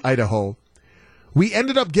Boise, Idaho. We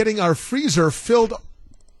ended up getting our freezer filled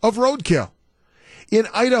of roadkill. In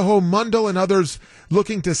Idaho, Mundell and others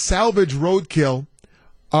looking to salvage roadkill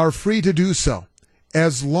are free to do so,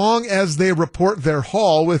 as long as they report their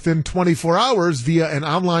haul within 24 hours via an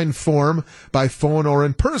online form, by phone, or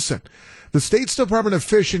in person. The state's Department of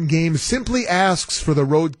Fish and Game simply asks for the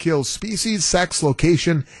roadkill species, sex,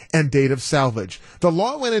 location, and date of salvage. The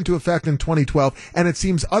law went into effect in 2012, and it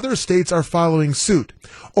seems other states are following suit.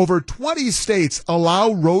 Over 20 states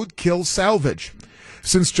allow roadkill salvage.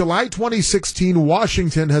 Since July 2016,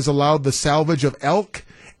 Washington has allowed the salvage of elk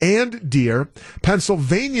and deer.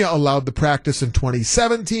 Pennsylvania allowed the practice in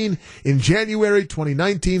 2017. In January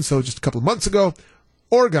 2019, so just a couple of months ago,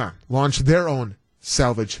 Oregon launched their own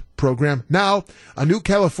salvage program. Now, a new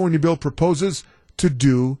California bill proposes to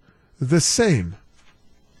do the same.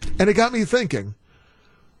 And it got me thinking,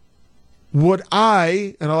 would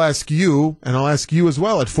I, and I'll ask you as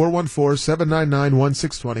well at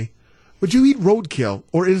 414-799-1620, would you eat roadkill?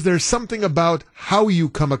 Or is there something about how you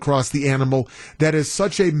come across the animal that is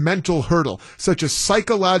such a mental hurdle, such a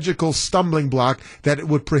psychological stumbling block that it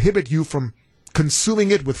would prohibit you from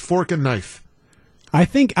consuming it with fork and knife? I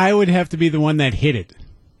think I would have to be the one that hit it.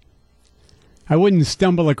 I wouldn't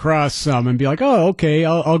stumble across some and be like, oh, okay,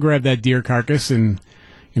 I'll grab that deer carcass and,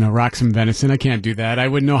 rock some venison. I can't do that. I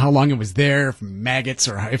wouldn't know how long it was there, from maggots,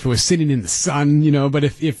 or if it was sitting in the sun, But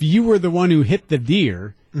if you were the one who hit the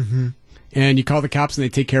deer, and you call the cops and they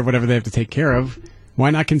take care of whatever they have to take care of,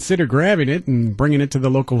 why not consider grabbing it and bringing it to the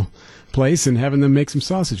local place and having them make some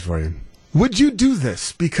sausage for you? Would you do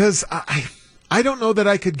this? Because I don't know that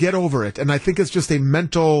I could get over it, and I think it's just a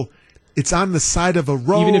mental... It's on the side of a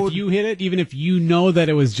road. Even if you hit it, even if you know that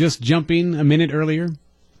it was just jumping a minute earlier?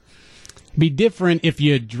 Be different if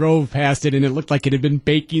you drove past it and it looked like it had been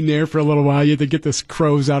baking there for a little while. You had to get the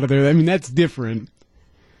crows out of there. I mean, that's different.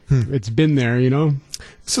 It's been there,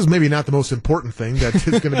 This is maybe not the most important thing that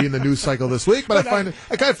is going to be in the news cycle this week, but I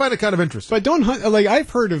find it kind of interesting. But don't hunt. Like, I've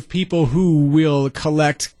heard of people who will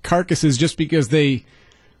collect carcasses just because they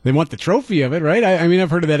want the trophy of it, right? I mean, I've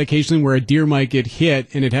heard of that occasionally where a deer might get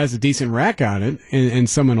hit and it has a decent rack on it, and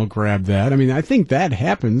someone will grab that. I mean, I think that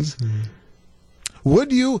happens.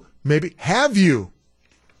 Would you, have you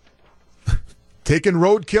taken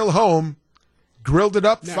roadkill home, grilled it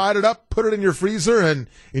up, fried it up, put it in your freezer, and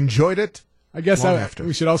enjoyed it? I guess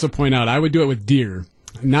we should also point out, I would do it with deer,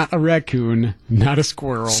 not a raccoon, not a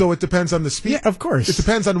squirrel. So it depends on the speed? Yeah, of course. It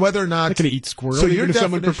depends on whether or not... I'm not going to eat squirrel, so even if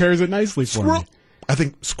someone prepares it nicely for me. I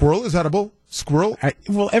think squirrel is edible. Squirrel?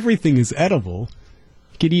 Well, everything is edible.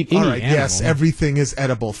 You could eat any animal. Yes, everything is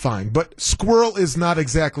edible, fine. But squirrel is not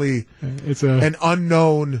exactly an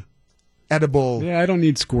unknown edible Yeah, I don't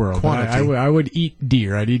need squirrel. Quantity. I would eat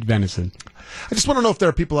deer. I'd eat venison. I just want to know if there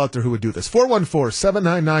are people out there who would do this.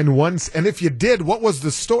 414-799-1. And if you did, what was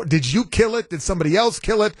the story? Did you kill it? Did somebody else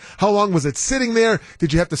kill it? How long was it sitting there?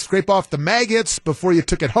 Did you have to scrape off the maggots before you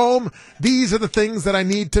took it home? These are the things that I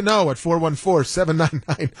need to know at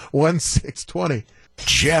 414-799-1620.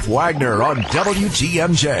 Jeff Wagner on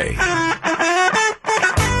WTMJ.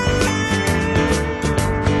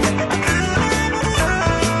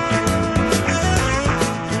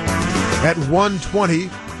 At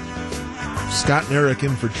 1:20, Scott and Eric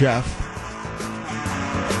in for Jeff.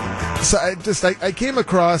 So I came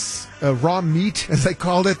across raw meat, as I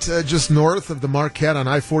called it, just north of the Marquette on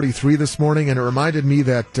I-43 this morning, and it reminded me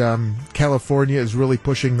that California is really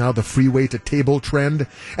pushing now the freeway to table trend.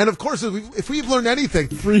 And of course, if we've learned anything,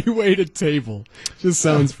 freeway to table just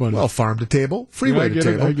sounds funny. Well, farm to table, freeway to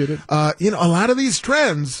table. I get it. A lot of these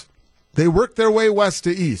trends, they work their way west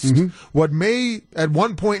to east. What may at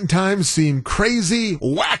one point in time seem crazy,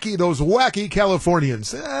 wacky, those wacky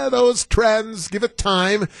Californians, those trends, give it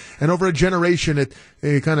time, and over a generation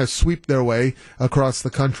they kind of sweep their way across the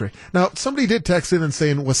country. Now, somebody did text in and say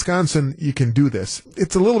in Wisconsin you can do this.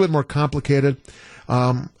 It's a little bit more complicated.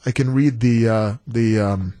 I can read the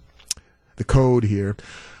code here.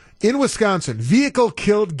 In Wisconsin, vehicle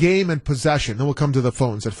killed game and possession. Then we'll come to the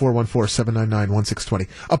phones at 414-799-1620.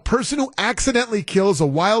 A person who accidentally kills a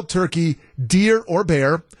wild turkey, deer, or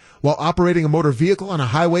bear while operating a motor vehicle on a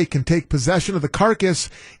highway can take possession of the carcass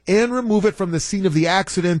and remove it from the scene of the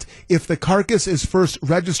accident if the carcass is first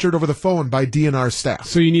registered over the phone by DNR staff.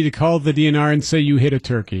 So you need to call the DNR and say you hit a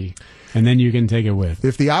turkey, and then you can take it with.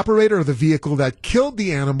 If the operator of the vehicle that killed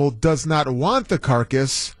the animal does not want the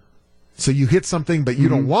carcass, so you hit something, but you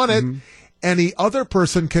don't want it, any other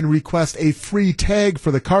person can request a free tag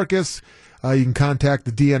for the carcass. You can contact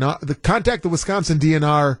the DNR, contact the Wisconsin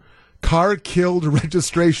DNR car killed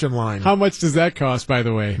registration line. How much does that cost, by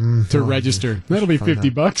the way, to register? That'll be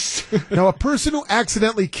 $50. Now, a person who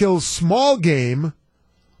accidentally kills small game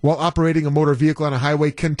while operating a motor vehicle on a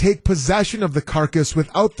highway can take possession of the carcass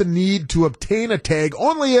without the need to obtain a tag,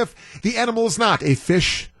 only if the animal is not a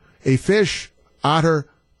fish, otter,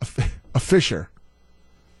 a fisher.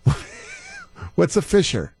 What's a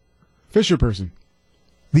fisher? Fisher person.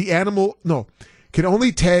 The animal, can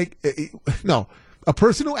only tag, a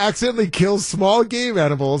person who accidentally kills small game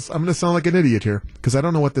animals, I'm going to sound like an idiot here, because I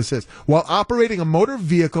don't know what this is, while operating a motor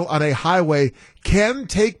vehicle on a highway can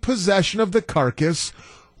take possession of the carcass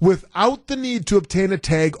without the need to obtain a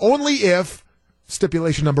tag, only if,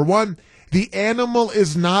 stipulation number 1, the animal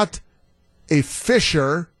is not a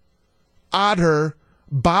fisher, otter,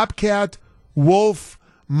 bobcat, wolf,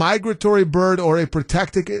 migratory bird, or a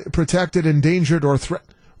protected, endangered, or threat.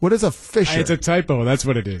 What is a fisher? It's a typo. That's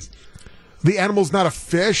what it is. The animal's not a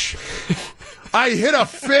fish, I hit a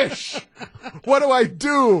fish. What do I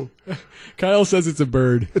do? Kyle says it's a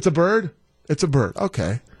bird. It's a bird? It's a bird.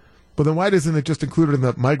 Okay. But then why isn't it just included in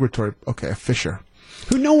the migratory? Okay, a fisher.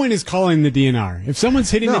 Who no one is calling the DNR. If someone's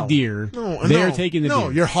hitting a deer, they are taking the deer. No,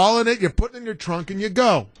 you're hauling it, you're putting it in your trunk, and you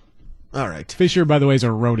go. All right. Fisher, by the way, is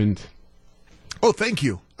a rodent. Oh, thank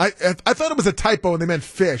you. I thought it was a typo and they meant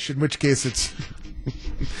fish, in which case it's...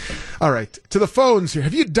 All right. To the phones here.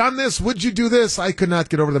 Have you done this? Would you do this? I could not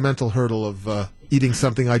get over the mental hurdle of eating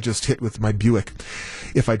something I just hit with my Buick,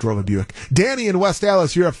 if I drove a Buick. Danny in West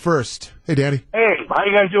Allis, you're up first. Hey, Danny. Hey, how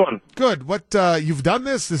you guys doing? Good. What, you've done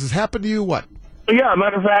this? This has happened to you? What? Yeah,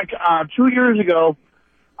 matter of fact, 2 years ago,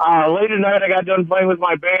 late at night, I got done playing with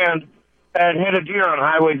my band and hit a deer on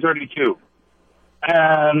Highway 32.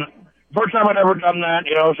 And first time I'd ever done that,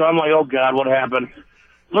 so I'm like, oh, God, what happened?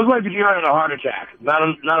 Looked like the deer had a heart attack, not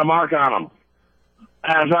a mark on him.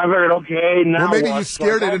 And so I figured, okay, now Well, maybe what? you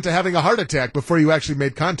scared it into having a heart attack before you actually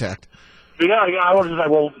made contact. Yeah, I was just like,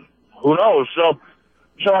 well, who knows? So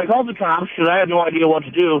I called the cops because I had no idea what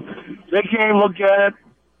to do. They came, looked at it,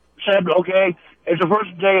 said, okay, it's the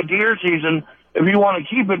first day of deer season. If you want to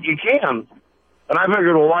keep it, you can. And I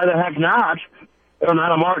figured, well, why the heck not? There's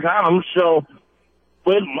not a mark on him. So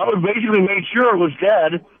I basically made sure it was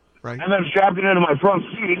dead, Right. and then strapped it into my front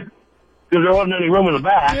seat because there wasn't any room in the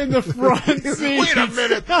back. In the front seat. Wait a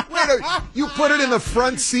minute. You put it in the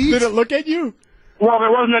front seat? Did it look at you? Well,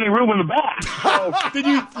 there wasn't any room in the back. So Did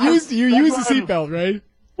you use the seatbelt, right?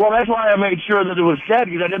 well, that's why I made sure that it was dead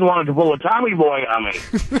because I didn't want it to pull a Tommy boy on me.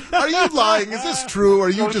 Are you lying? Is this true? Or are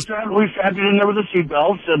you So just... we strapped it in there with the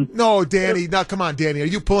seatbelts and. No, Danny. Now, come on, Danny. Are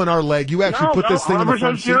you pulling our leg? You actually put this thing in the 100%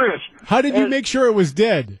 front seat? serious. How did you make sure it was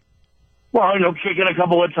dead? Well, kick it a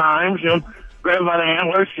couple of times, grab it by the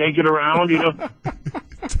antlers, shake it around,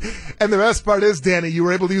 And the best part is, Danny, you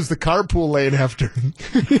were able to use the carpool lane after.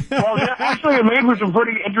 Well, yeah, actually, it made for some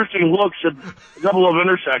pretty interesting looks at a couple of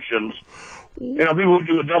intersections. People would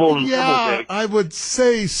do a double and triple Yeah, take. I would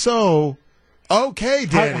say so. Okay,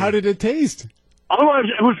 Danny. How did it taste? Otherwise,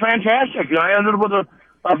 it was fantastic. I ended up with a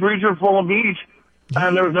freezer full of meat,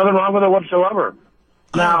 and there was nothing wrong with it whatsoever.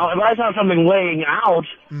 Now, if I saw something laying out,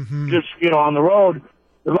 just, on the road,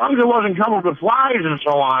 as long as it wasn't covered with flies and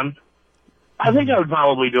so on, I think I would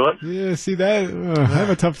probably do it. Yeah, see that? I have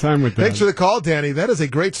a tough time with that. Thanks for the call, Danny. That is a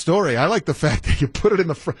great story. I like the fact that you put it in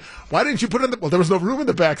the front. Why didn't you put it in the... Well, there was no room in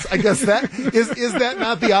the back. I guess that... Is that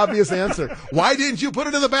not the obvious answer? Why didn't you put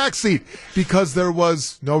it in the back seat? Because there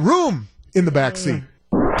was no room in the back seat.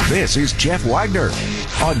 This is Jeff Wagner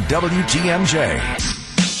on WTMJ.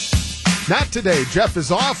 Not today. Jeff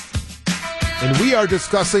is off, and we are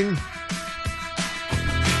discussing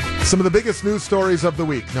some of the biggest news stories of the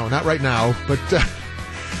week. No, not right now, but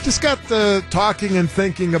just got talking and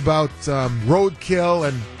thinking about roadkill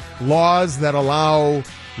and laws that allow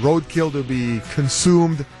roadkill to be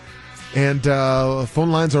consumed. And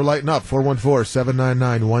phone lines are lighting up,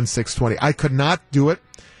 414-799-1620. I could not do it.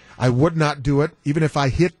 I would not do it, even if I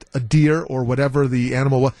hit a deer or whatever the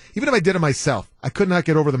animal was. Even if I did it myself, I could not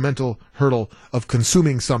get over the mental hurdle of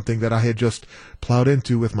consuming something that I had just plowed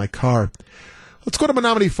into with my car. Let's go to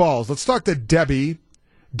Menominee Falls. Let's talk to Debbie.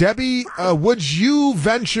 Debbie, would you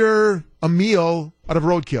venture a meal out of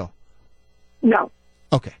roadkill? No.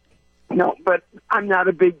 Okay. No, but I'm not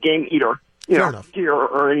a big game eater. Fair enough. Deer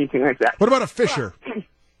or anything like that. What about a fisher?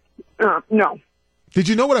 No. Did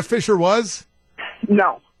you know what a fisher was?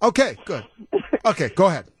 No. Okay, good. Okay, go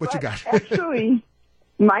ahead. What you got? Actually,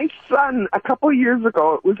 my son, a couple years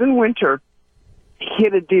ago, it was in winter,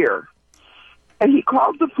 hit a deer. And he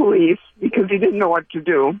called the police because he didn't know what to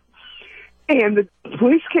do. And the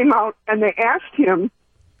police came out and they asked him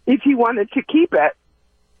if he wanted to keep it.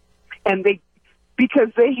 And because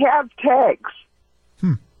they have tags.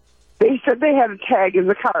 They said they had a tag in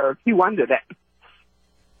the car if he wanted it.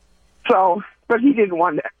 So, but he didn't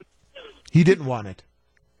want it. He didn't want it.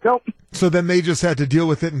 Nope. So then they just had to deal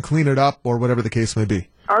with it and clean it up or whatever the case may be.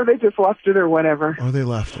 Or they just left it or whatever. Or they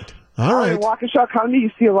left it. All right. In Waukesha County, you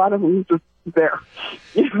see a lot of them just there.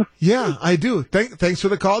 Yeah, I do. Thanks for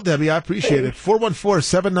the call, Debbie. I appreciate it.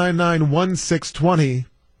 414-799-1620.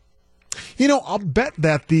 I'll bet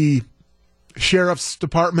that the sheriff's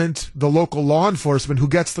department, the local law enforcement who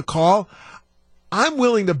gets the call, I'm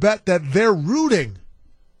willing to bet that they're rooting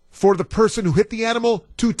for the person who hit the animal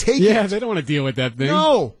to take it. Yeah, they don't want to deal with that thing.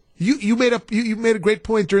 No. You made a great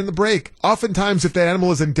point during the break. Oftentimes, if that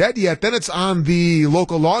animal isn't dead yet, then it's on the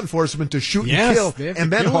local law enforcement to shoot and kill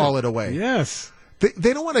and then haul it away. Yes.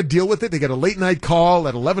 They don't want to deal with it. They get a late night call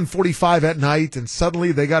at 11:45 at night, and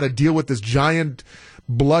suddenly they got to deal with this giant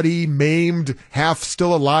bloody, maimed, half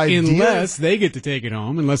still alive Unless deer? they get to take it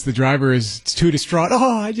home, unless the driver is too distraught.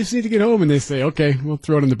 Oh, I just need to get home. And they say, okay, we'll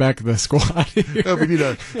throw it in the back of the squad. We need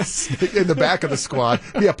a in the back of the squad.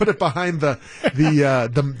 Yeah, put it behind the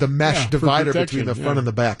mesh divider between the front and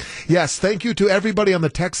the back. Yes, thank you to everybody on the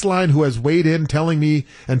text line who has weighed in telling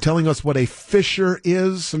us what a fisher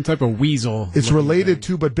is. Some type of weasel. It's related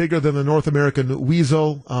to, but bigger than the North American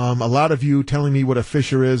weasel. A lot of you telling me what a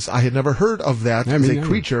fisher is. I had never heard of that as a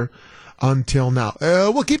creature until now.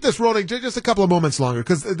 We'll keep this rolling just a couple of moments longer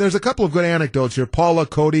because there's a couple of good anecdotes here. Paula,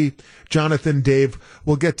 Cody, Jonathan, Dave.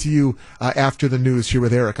 We'll get to you after the news here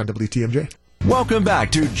with Eric on WTMJ. Welcome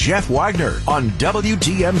back to Jeff Wagner on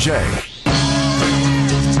WTMJ.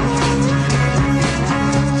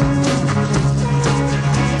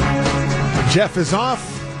 Jeff is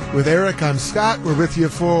off. With Eric, I'm Scott. We're with you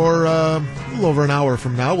for a little over an hour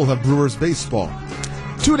from now. We'll have Brewers baseball.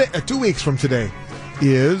 2 weeks from today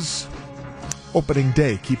is opening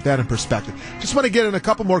day. Keep that in perspective. Just want to get in a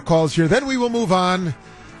couple more calls here. Then we will move on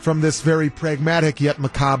from this very pragmatic yet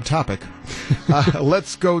macabre topic.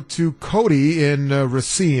 Let's go to Cody in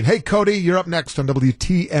Racine. Hey, Cody, you're up next on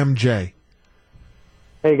WTMJ.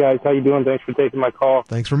 Hey, guys. How you doing? Thanks for taking my call.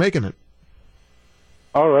 Thanks for making it.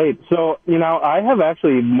 All right. So, I have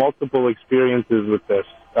actually multiple experiences with this.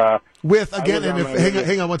 Hang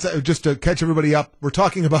on one second, just to catch everybody up. We're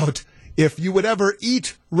talking about if you would ever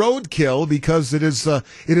eat roadkill, because it is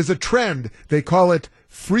a trend. They call it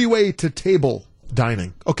freeway to table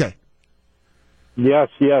dining. Okay. Yes,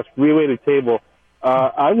 freeway to table.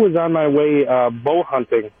 I was on my way bow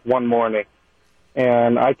hunting one morning,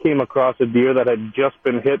 and I came across a deer that had just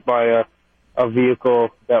been hit by a vehicle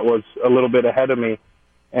that was a little bit ahead of me.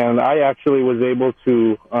 And I actually was able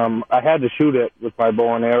to, I had to shoot it with my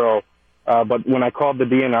bow and arrow. But when I called the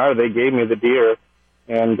DNR, they gave me the deer.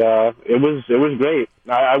 And it was great.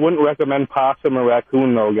 I wouldn't recommend possum or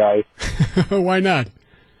raccoon, though, guys. Why not?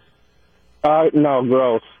 No,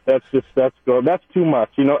 gross. That's gross. That's too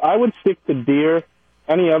much. I would stick to deer.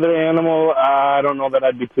 Any other animal, I don't know that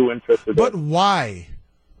I'd be too interested in. But why?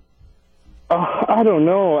 I don't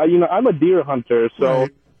know. I'm a deer hunter, so...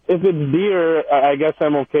 Right. If it's deer, I guess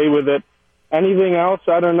I'm okay with it. Anything else,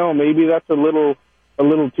 I don't know. Maybe that's a little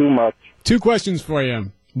too much. 2 questions for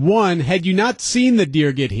you. One, had you not seen the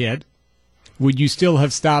deer get hit, would you still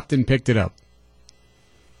have stopped and picked it up?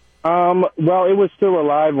 Well, it was still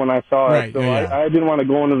alive when I saw right, it, so yeah. I didn't want to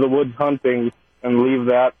go into the woods hunting and leave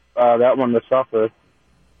that one to suffer.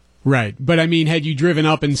 Right, but I mean, had you driven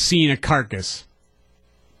up and seen a carcass?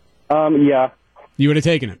 Yeah. You would have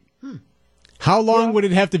taken it? How long would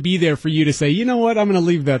it have to be there for you to say, you know what, I'm going to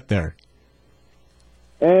leave that there?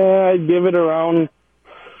 I'd give it around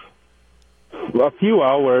a few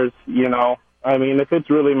hours, I mean, if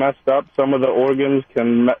it's really messed up, some of the organs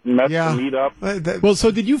can mess the meat up. Well,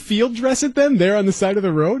 so did you field dress it then, there on the side of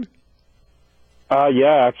the road?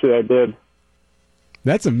 Yeah, actually I did.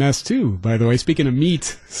 That's a mess, too, by the way. Speaking of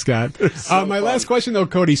meat, Scott. My last question, though,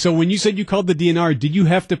 Cody. So when you said you called the DNR, did you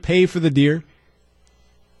have to pay for the deer?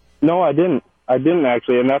 No, I didn't. I didn't,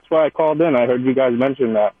 actually, and that's why I called in. I heard you guys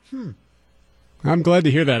mention that. I'm glad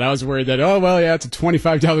to hear that. I was worried that, it's a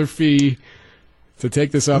 $25 fee to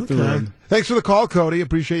take this off the road. Thanks for the call, Cody.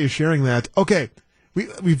 Appreciate you sharing that. Okay,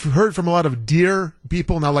 we've heard from a lot of deer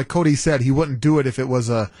people. Now, like Cody said, he wouldn't do it if it was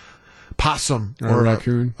a possum or a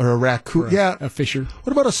raccoon. Or a raccoon. A fisher.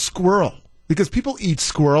 What about a squirrel? Because people eat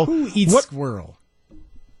squirrel. Who eats squirrel?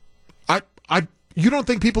 You don't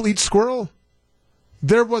think people eat squirrel?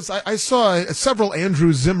 There was, I saw several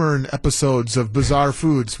Andrew Zimmern episodes of Bizarre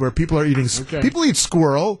Foods where people are eating, people eat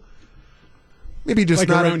squirrel. Maybe just like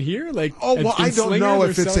not around here? Like, I don't know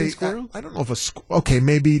if it's squirrel? I don't know if okay,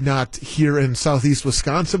 maybe not here in southeast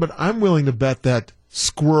Wisconsin, but I'm willing to bet that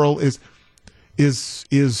squirrel is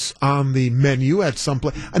on the menu at some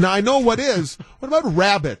place. And I know what is. What about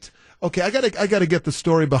rabbit? Okay, I gotta get the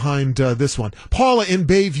story behind this one. Paula in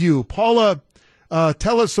Bayview. Paula,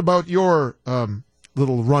 tell us about your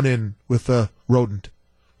little run-in with a rodent.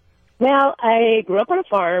 Well, I grew up on a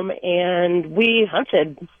farm, and we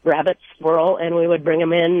hunted rabbit, squirrel, and we would bring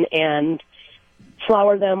them in and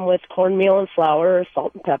flour them with cornmeal and flour,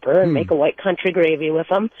 salt and pepper, and make a white country gravy with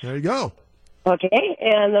them. There you go. Okay,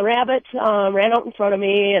 and the rabbit ran out in front of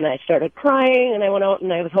me, and I started crying, and I went out,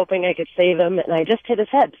 and I was hoping I could save him, and I just hit his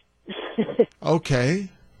head. Okay.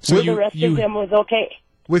 So the rest of him was okay.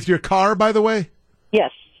 With your car, by the way?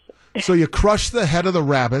 Yes. So you crushed the head of the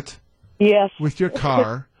rabbit. Yes. With your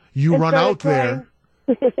car. You run out there.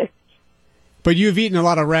 But you've eaten a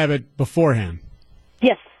lot of rabbit beforehand.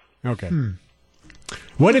 Yes. Okay.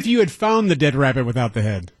 What if you had found the dead rabbit without the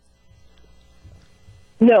head?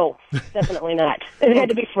 No, definitely not. It had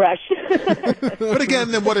to be fresh. But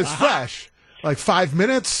again, then what is fresh? Like 5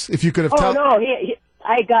 minutes? If you could have Oh, no,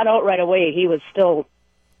 I got out right away. He was still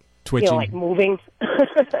Twitching. like moving.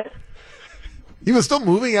 He was still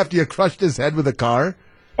moving after you crushed his head with a car?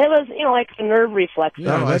 It was, like a nerve reflex.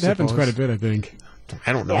 Yeah, Oh, I that happens suppose. quite a bit, I think.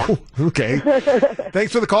 I don't know. Okay.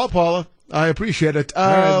 Thanks for the call, Paula. I appreciate it.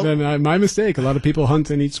 All right, then, my mistake. A lot of people hunt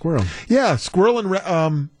and eat squirrel. Yeah, squirrel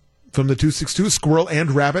and from the 262, squirrel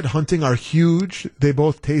and rabbit hunting are huge. They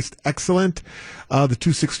both taste excellent. The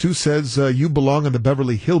 262 says you belong on the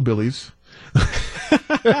Beverly Hillbillies.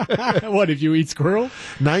 What, if you eat squirrel?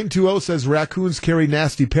 920 says raccoons carry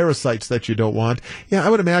nasty parasites that you don't want. Yeah, I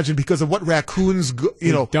would imagine because of what raccoons,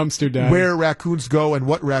 Dumpster dive. where raccoons go and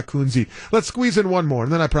what raccoons eat. Let's squeeze in one more,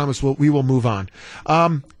 and then I promise we will move on.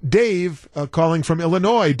 Dave, calling from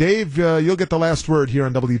Illinois. Dave, you'll get the last word here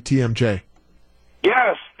on WTMJ.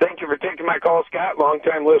 Yes, thank you for taking my call, Scott,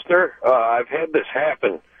 longtime listener. I've had this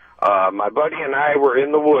happen. My buddy and I were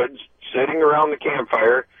in the woods, sitting around the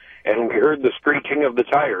campfire, and we heard the screeching of the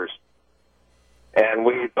tires. And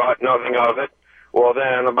we thought nothing of it. Well,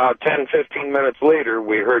 then about 10, 15 minutes later,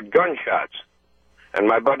 we heard gunshots. And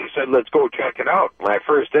my buddy said, let's go check it out. My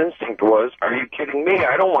first instinct was, are you kidding me?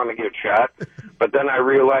 I don't want to get shot. But then I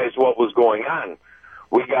realized what was going on.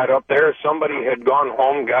 We got up there. Somebody had gone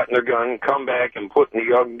home, gotten their gun, come back, and put the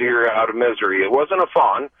young deer out of misery. It wasn't a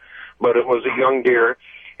fawn, but it was a young deer.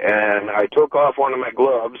 And I took off one of my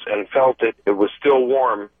gloves and felt it. It was still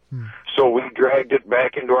warm. So we dragged it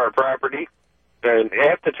back into our property. And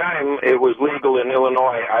at the time, it was legal in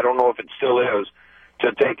Illinois. I don't know if it still is,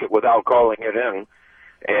 to take it without calling it in.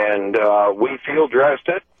 And we field dressed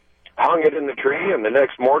it, hung it in the tree, and the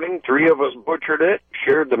next morning, 3 of us butchered it,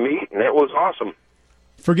 shared the meat, and it was awesome.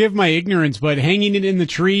 Forgive my ignorance, but hanging it in the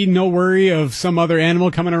tree, no worry of some other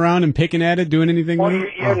animal coming around and picking at it, doing anything Well, with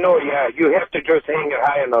it? you have to just hang it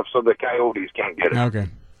high enough so the coyotes can't get it. Okay.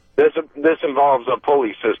 This involves a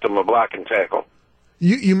pulley system, a block and tackle.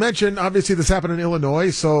 You mentioned, obviously, this happened in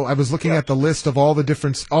Illinois, so I was looking at the list of all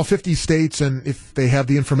 50 states and if they have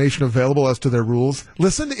the information available as to their rules.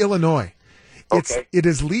 Listen to Illinois. It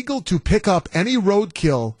is legal to pick up any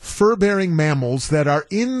roadkill, fur-bearing mammals that are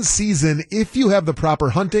in season if you have the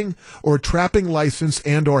proper hunting or trapping license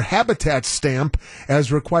and or habitat stamp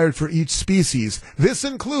as required for each species. This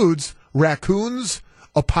includes raccoons,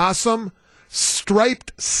 opossum,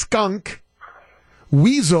 striped skunk,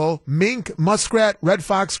 weasel, mink, muskrat, red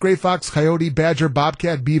fox, gray fox, coyote, badger,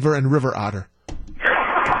 bobcat, beaver, and river otter.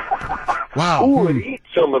 Wow. Ooh, I'd eat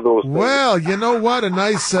some of those things. Well, you know what? A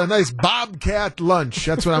nice bobcat lunch.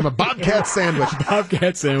 That's what I'm a bobcat sandwich.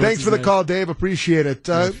 Bobcat sandwich. Thanks for the call, Dave. Appreciate it.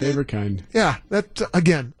 My favorite kind. Yeah, that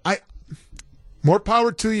again. More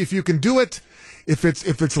power to you if you can do it. If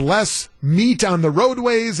it's less meat on the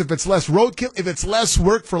roadways, if it's less roadkill, if it's less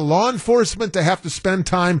work for law enforcement to have to spend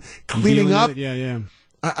time cleaning up. Yeah.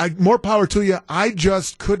 More power to you. I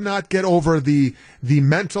just could not get over the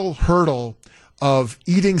mental hurdle of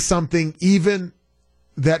eating something even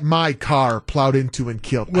that my car plowed into and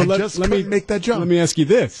killed. Well, I just couldn't make that jump. Let me ask you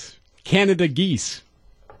this. Canada geese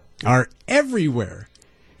are everywhere.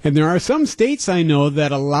 And there are some states I know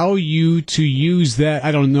that allow you to use that.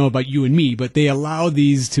 I don't know about you and me, but they allow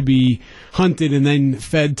these to be hunted and then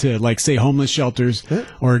fed to, like, say, homeless shelters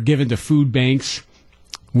or given to food banks.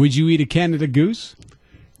 Would you eat a Canada goose?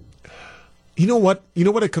 You know what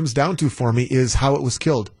it comes down to for me is how it was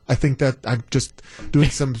killed. I think that I'm just doing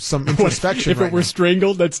some introspection. If it were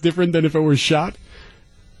strangled, that's different than if it were shot?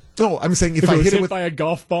 No, I'm saying if it I was hit it with by a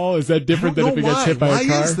golf ball, is that different than if it gets hit by a car?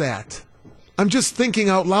 Why is that? I'm just thinking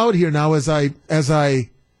out loud here now as I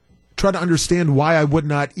try to understand why I would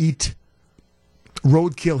not eat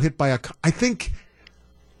roadkill hit by a car. I think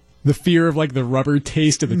the fear of like the rubber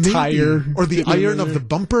taste of the tire or the iron of the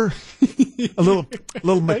bumper, a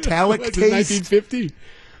little metallic taste. 1950.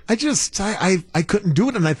 I couldn't do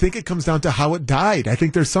it, and I think it comes down to how it died. I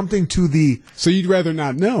think there's something to the. So you'd rather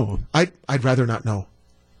not know? I'd rather not know.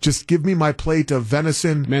 Just give me my plate of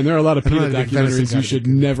venison. Man, there are a lot of PETA documentaries you should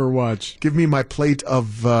never watch. Give me my plate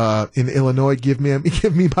of in Illinois. Give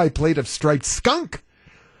me my plate of striped skunk.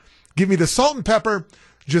 Give me the salt and pepper.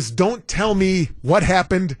 Just don't tell me what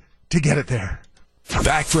happened to get it there.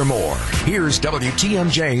 Back for more. Here's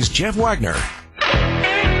WTMJ's Jeff Wagner.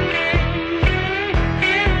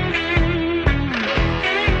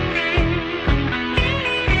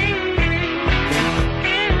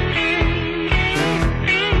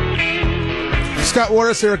 Scott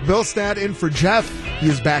Warras, Eric Bilstad in for Jeff. He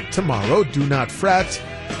is back tomorrow. Do not fret.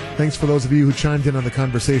 Thanks for those of you who chimed in on the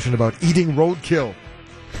conversation about eating roadkill.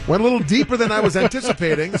 Went a little deeper than I was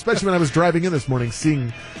anticipating, especially when I was driving in this morning,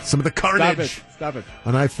 seeing some of the carnage Stop it.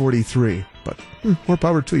 on I-43. But more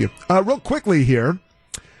power to you. Real quickly here,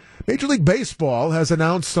 Major League Baseball has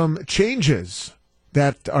announced some changes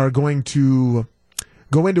that are going to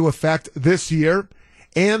go into effect this year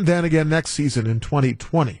and then again next season in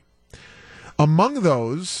 2020. Among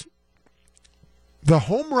those, the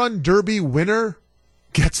Home Run Derby winner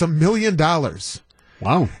gets $1 million.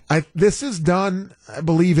 Wow. This is done, I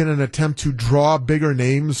believe, in an attempt to draw bigger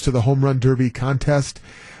names to the Home Run Derby contest.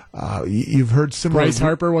 You've heard similar... Bryce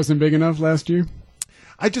Harper wasn't big enough last year?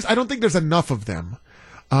 I don't think there's enough of them.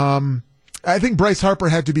 I think Bryce Harper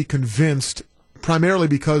had to be convinced primarily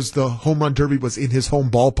because the Home Run Derby was in his home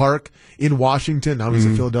ballpark in Washington. Now he's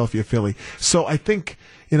a Philadelphia Philly. So I think,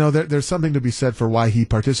 there's something to be said for why he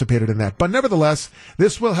participated in that. But nevertheless,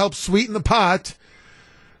 this will help sweeten the pot.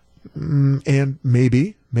 And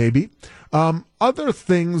maybe. Other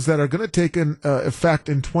things that are going to take effect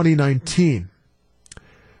in 2019.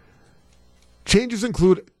 Changes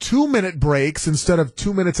include 2-minute breaks instead of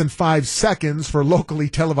 2 minutes and 5 seconds for locally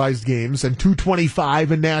televised games and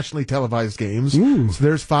 2:25 in nationally televised games. Ooh. So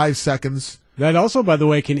there's 5 seconds. That also, by the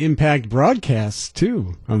way, can impact broadcasts,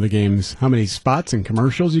 too, of the games. How many spots and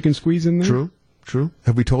commercials you can squeeze in there? True.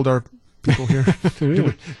 Have we told our people here?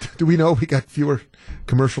 do we know we got fewer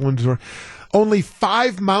commercial inventory? Only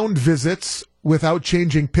 5 mound visits without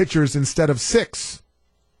changing pitchers instead of 6.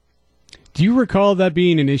 Do you recall that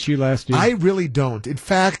being an issue last year? I really don't. In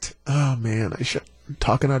fact, I'm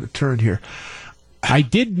talking out of turn here. I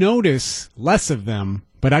did notice less of them,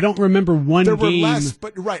 but I don't remember one game. There were less,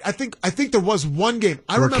 but right. I think there was one game.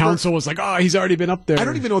 I where remember counsel was like, he's already been up there. I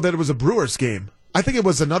don't even know that it was a Brewers game. I think it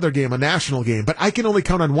was another game, a national game, but I can only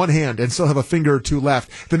count on one hand and still have a finger or two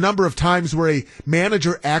left. The number of times where a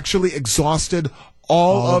manager actually exhausted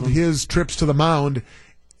all of his trips to the mound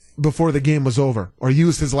before the game was over, or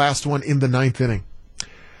used his last one in the 9th inning.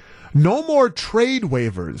 No more trade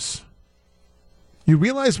waivers. You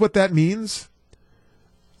realize what that means?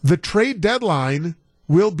 The trade deadline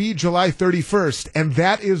will be July 31st, and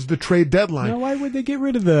that is the trade deadline. Now, why would they get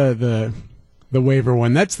rid of the waiver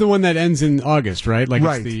one? That's the one that ends in August, right?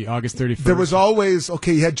 Right. It's the August 31st. There was always,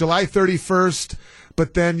 you had July 31st,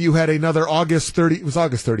 but then you had another August 30. It was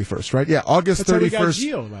August 31st, right? Yeah, August 31st. That's how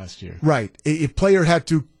we got Gio last year. Right. A player had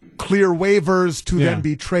to clear waivers to then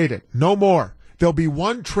be traded. No more. There'll be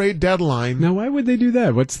one trade deadline. Now, why would they do that?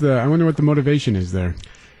 I wonder what the motivation is there.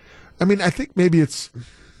 I mean, I think maybe it's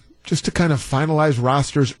just to kind of finalize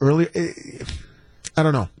rosters earlier. I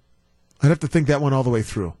don't know. I'd have to think that one all the way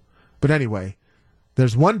through. But anyway,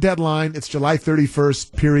 there's one deadline. It's July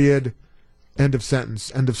 31st, period. End of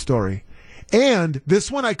sentence. End of story. And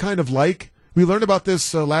this one I kind of like. We learned about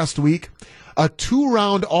this last week. A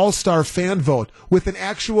 2-round all-star fan vote with an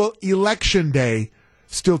actual election day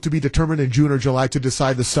still to be determined in June or July to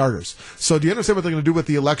decide the starters. So do you understand what they're going to do with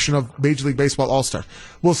the election of Major League Baseball all-star?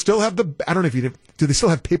 We'll still have I don't know if do they still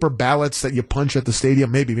have paper ballots that you punch at the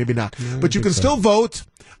stadium? Maybe not. No, but you can still vote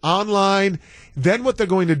online. Then what they're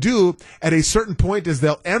going to do at a certain point is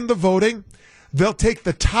they'll end the voting. They'll take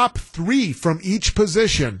the top 3 from each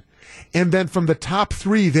position. And then from the top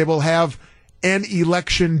 3, they will have an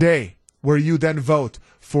election day where you then vote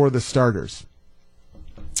for the starters.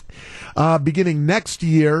 Beginning next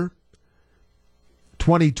year,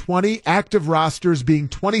 2020, active rosters being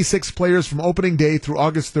 26 players from opening day through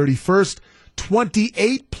August 31st,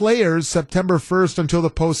 28 players September 1st until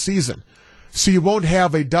the postseason. So you won't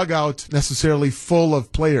have a dugout necessarily full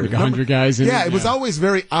of players. Like 100 guys in it? It was always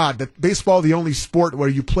very odd that baseball, the only sport where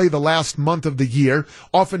you play the last month of the year,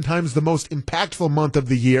 oftentimes the most impactful month of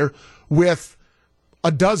the year, with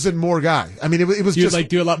a dozen more guys. I mean, it was You'd just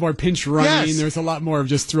do a lot more pinch running. Yes. There's a lot more of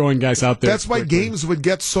just throwing guys out there. That's why games would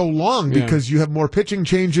get so long, because you have more pitching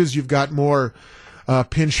changes, you've got more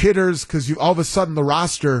pinch hitters, because all of a sudden the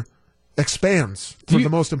roster expands for the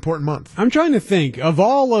most important month. I'm trying to think of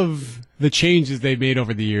all of the changes they've made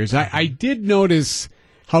over the years. I did notice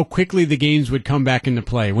how quickly the games would come back into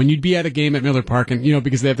play when you'd be at a game at Miller Park, and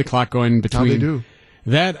because they have the clock going between. How they do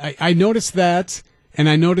that. I noticed that. And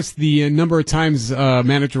I noticed the number of times a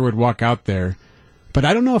manager would walk out there. But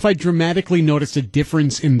I don't know if I dramatically noticed a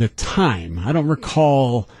difference in the time. I don't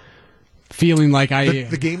recall feeling like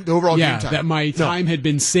the overall game time. That my time had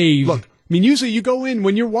been saved. Look, I mean, usually you go in,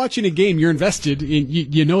 when you're watching a game, you're invested.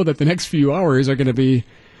 You know that the next few hours are going to be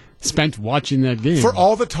spent watching that game. For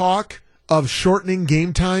all the talk of shortening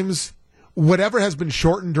game times, whatever has been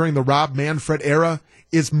shortened during the Rob Manfred era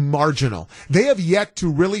is marginal. They have yet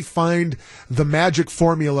to really find the magic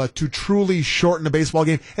formula to truly shorten a baseball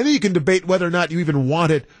game. And then you can debate whether or not you even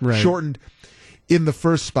want it shortened. in the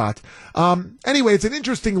first spot. Anyway, it's an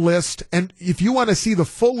interesting list, and if you want to see the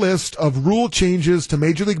full list of rule changes to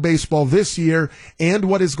Major League Baseball this year and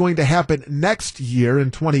what is going to happen next year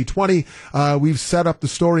in 2020, we've set up the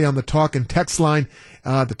story on the talk and text line,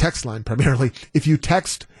 the text line primarily. If you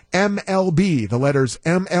text MLB, the letters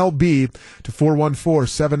MLB, to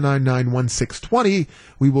 414-799-1620,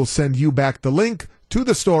 we will send you back the link to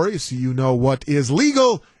the story so you know what is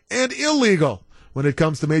legal and illegal when it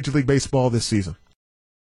comes to Major League Baseball this season.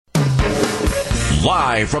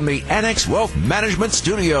 Live from the Annex Wealth Management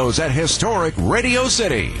Studios at historic Radio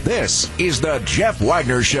City, this is the Jeff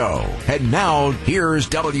Wagner Show. And now, here's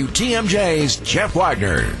WTMJ's Jeff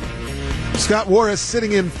Wagner. Scott Warras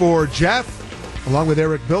sitting in for Jeff, along with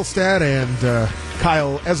Eric Bilstad and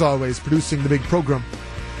Kyle, as always, producing the big program.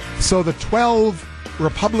 So the 12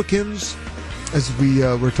 Republicans, as we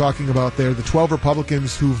were talking about there, the 12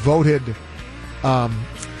 Republicans who voted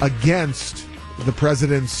against the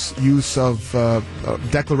president's use of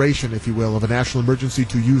declaration, if you will, of a national emergency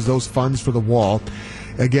to use those funds for the wall.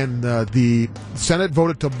 Again, the Senate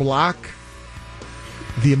voted to block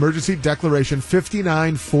the emergency declaration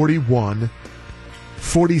 59-41.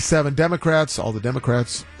 47 Democrats, all the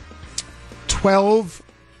Democrats, 12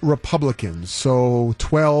 Republicans, so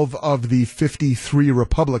 12 of the 53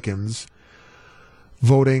 Republicans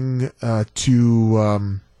voting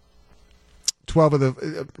to 12 of the,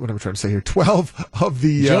 what am I trying to say here? 12 of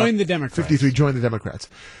the join the Democrats. 53 join the Democrats.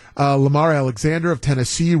 Lamar Alexander of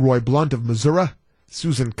Tennessee, Roy Blunt of Missouri,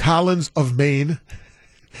 Susan Collins of Maine.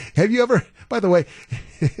 Have you ever, by the way,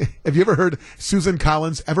 have you ever heard Susan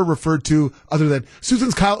Collins ever referred to other than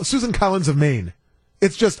Susan Collins of Maine?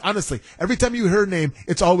 It's just, honestly, every time you hear her name,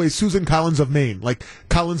 it's always Susan Collins of Maine. Like,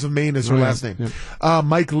 Collins of Maine is her last name. Yeah.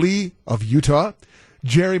 Mike Lee of Utah,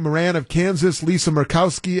 Jerry Moran of Kansas, Lisa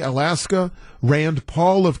Murkowski, Alaska, Rand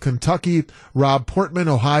Paul of Kentucky, Rob Portman,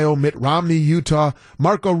 Ohio, Mitt Romney, Utah,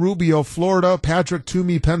 Marco Rubio, Florida, Patrick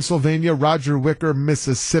Toomey, Pennsylvania, Roger Wicker,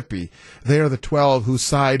 Mississippi. They are the 12 who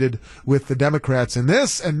sided with the Democrats in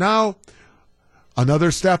this, and now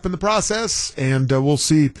another step in the process, and we'll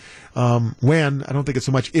see when, I don't think it's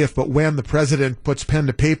so much if, but when the president puts pen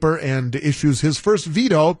to paper and issues his first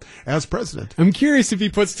veto as president. I'm curious if he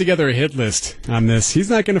puts together a hit list on this.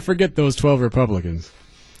 He's not going to forget those 12 Republicans.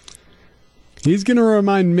 He's going to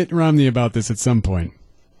remind Mitt Romney about this at some point.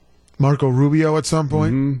 Marco Rubio at some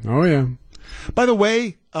point? Mm-hmm. Oh, yeah. By the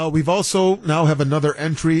way, we've also now have another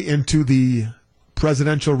entry into the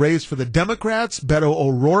presidential race for the Democrats. Beto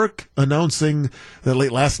O'Rourke announcing that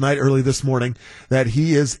late last night, early this morning, that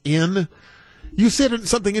he is in. You said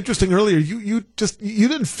something interesting earlier. You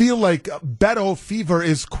didn't feel like Beto fever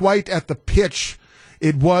is quite at the pitch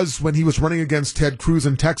it was when he was running against Ted Cruz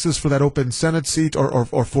in Texas for that open Senate seat, or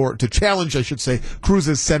to challenge, I should say,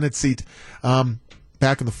 Cruz's Senate seat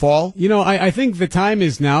back in the fall. You know, I think the time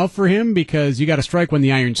is now for him because you got to strike when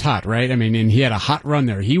the iron's hot, right? I mean, and he had a hot run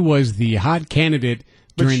there. He was the hot candidate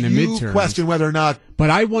during the midterm. You question whether or not. But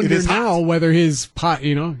I wonder now whether his pot,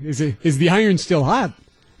 is the iron still hot?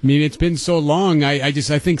 I mean, it's been so long. I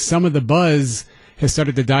think some of the buzz has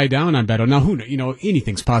started to die down on Beto. Now,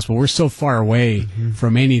 anything's possible. We're so far away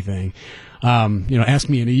from anything. Ask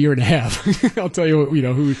me in a year and a half. I'll tell you,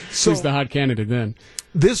 who's the hot candidate then.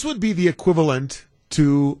 This would be the equivalent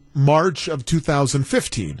to March of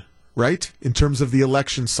 2015, right? In terms of the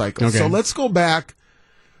election cycle. Okay. So let's go back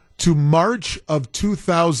to March of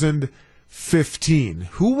 2015.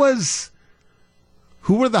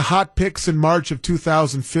 Who were the hot picks in March of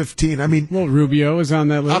 2015? I mean, well, Rubio is on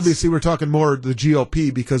that list. Obviously, we're talking more the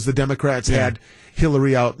GOP because the Democrats had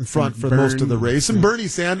Hillary out in front for most of the race, and Bernie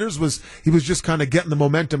Sanders was just kind of getting the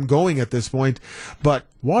momentum going at this point. But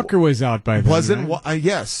Walker was out by then. Right?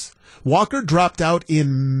 Yes, Walker dropped out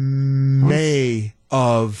in May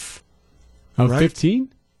of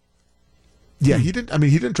 15. Yeah, he didn't. I mean,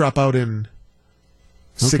 he didn't drop out in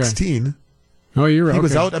 16. Oh, you're right. He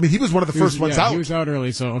was out. I mean, he was one of the first ones out. He was out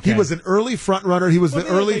early, so okay. He was an early front runner. He was the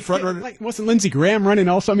early front runner. Wasn't Lindsey Graham running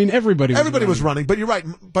also? I mean, everybody was running. But you're right.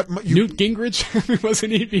 But Newt Gingrich,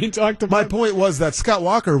 wasn't he being talked about? My point was that Scott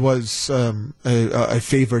Walker was a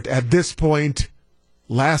favorite at this point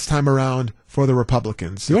last time around for the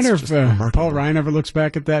Republicans. You wonder if Paul Ryan ever looks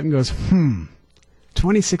back at that and goes,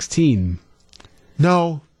 2016.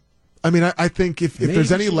 No. I mean, I think if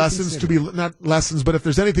there's any lessons to be, not lessons, but if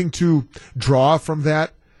there's anything to draw from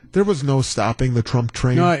that, there was no stopping the Trump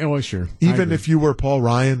train. No, sure. Even if you were Paul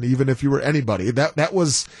Ryan, even if you were anybody, that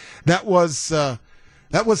was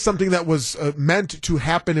something that was meant to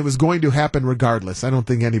happen. It was going to happen regardless. I don't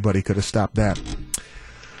think anybody could have stopped that.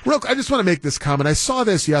 I just want to make this comment. I saw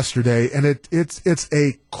this yesterday, and it's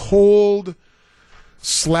a cold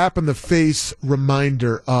slap in the face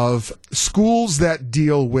reminder of schools that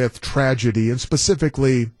deal with tragedy and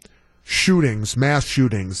specifically shootings, mass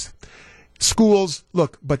shootings. Schools,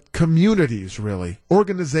 look, but communities, really,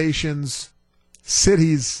 organizations,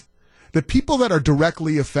 cities, the people that are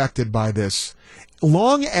directly affected by this,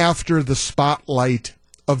 long after the spotlight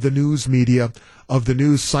of the news media, of the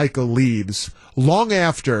news cycle leaves, long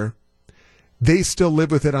after, they still live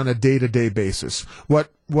with it on a day-to-day basis. What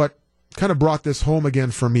kind of brought this home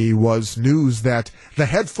again for me was news that the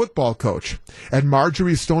head football coach at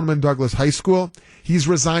Marjorie Stoneman Douglas High School, he's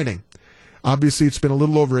resigning. Obviously, it's been a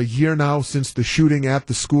little over a year now since the shooting at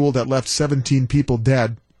the school that left 17 people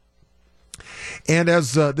dead. And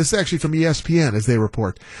as this is actually from ESPN, as they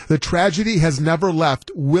report, the tragedy has never left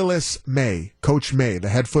Willis May, Coach May, the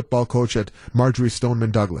head football coach at Marjorie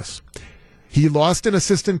Stoneman Douglas. He lost an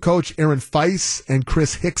assistant coach, Aaron Feiss, and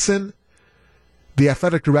Chris Hickson, the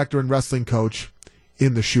athletic director and wrestling coach,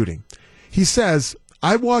 in the shooting. He says,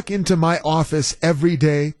 I walk into my office every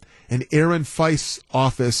day, and Aaron Feiss'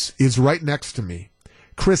 office is right next to me.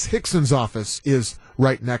 Chris Hickson's office is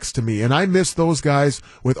right next to me, and I miss those guys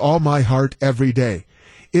with all my heart every day.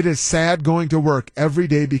 It is sad going to work every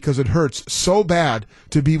day because it hurts so bad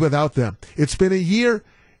to be without them. It's been a year,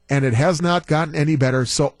 and it has not gotten any better,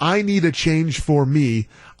 so I need a change for me.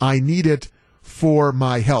 I need it for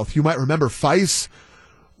my health. You might remember Feiss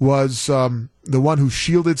was the one who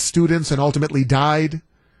shielded students and ultimately died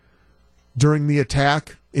during the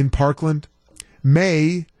attack in Parkland.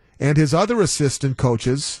 May and his other assistant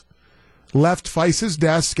coaches left Feiss's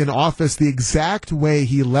desk and office the exact way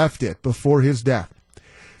he left it before his death.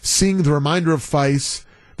 Seeing the reminder of Feiss,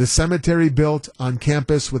 the cemetery built on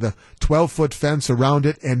campus with a 12-foot fence around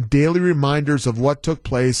it, and daily reminders of what took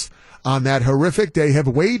place on that horrific day have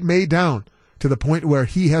weighed May down to the point where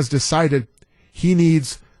he has decided he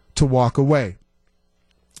needs to walk away.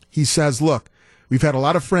 He says, look, we've had a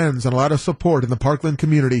lot of friends and a lot of support in the Parkland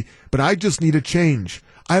community, but I just need a change.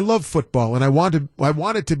 I love football, and I want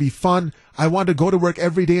it to be fun. I want to go to work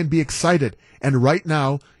every day and be excited. And right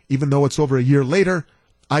now, even though it's over a year later,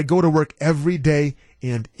 I go to work every day,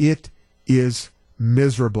 and it is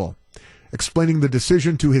miserable. Explaining the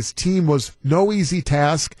decision to his team was no easy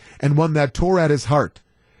task and one that tore at his heart.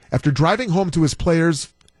 After driving home to his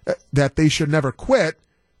players that they should never quit,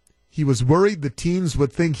 he was worried the teens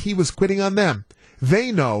would think he was quitting on them.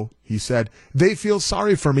 They know, he said, they feel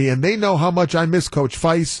sorry for me, and they know how much I miss Coach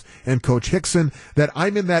Feiss and Coach Hickson, that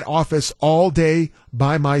I'm in that office all day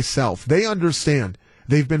by myself. They understand.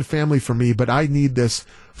 They've been family for me, but I need this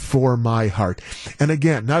for my heart. And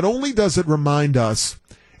again, not only does it remind us,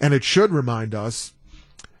 and it should remind us,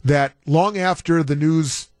 that long after the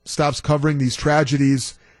news stops covering these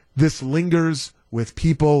tragedies, this lingers with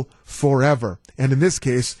people forever. And in this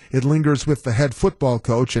case, it lingers with the head football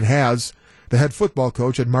coach, and has the head football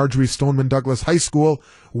coach at Marjorie Stoneman Douglas High School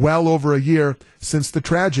well over a year since the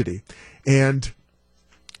tragedy. And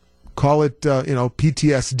call it,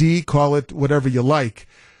 PTSD, call it whatever you like.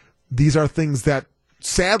 These are things that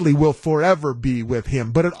sadly will forever be with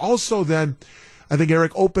him. But it also then, I think,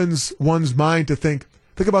 Eric, opens one's mind to think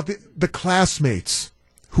about the classmates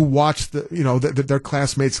who watched their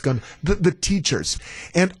classmates, the teachers.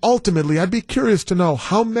 And ultimately, I'd be curious to know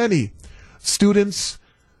how many students,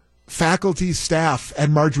 faculty, staff at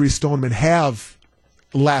Marjorie Stoneman have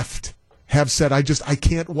left, have said, I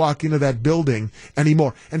can't walk into that building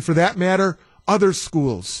anymore. And for that matter, other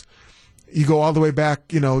schools. You go all the way back,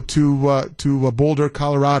 to Boulder,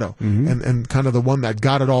 Colorado, and kind of the one that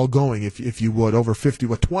got it all going, if you would, over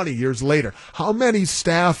 20 years later. How many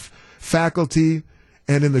staff, faculty,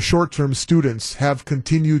 and in the short term, students have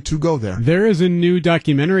continued to go there? There is a new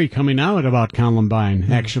documentary coming out about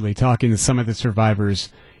Columbine, actually, talking to some of the survivors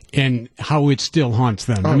and how it still haunts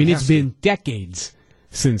them. I mean, it's been decades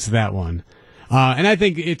since that one. And I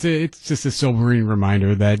think it's just a sobering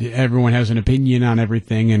reminder that everyone has an opinion on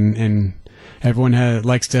everything, and everyone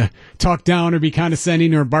likes to talk down or be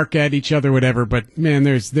condescending or bark at each other, whatever. But man,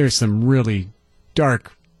 there's some really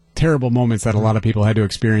dark, terrible moments that a lot of people had to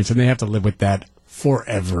experience, and they have to live with that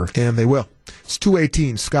forever. And they will. It's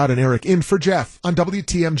 2:18. Scott and Eric in for Jeff on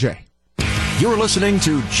WTMJ. You're listening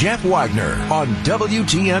to Jeff Wagner on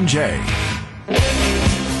WTMJ.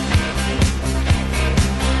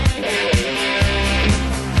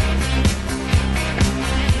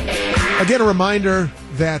 Again, a reminder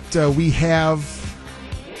that we have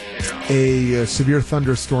a severe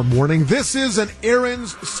thunderstorm warning. This is an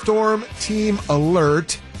Aaron's Storm Team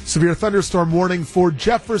alert. Severe thunderstorm warning for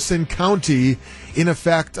Jefferson County in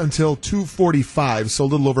effect until 2:45, so a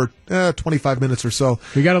little over 25 minutes or so.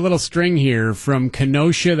 We got a little string here from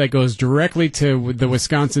Kenosha that goes directly to the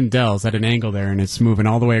Wisconsin Dells at an angle there, and it's moving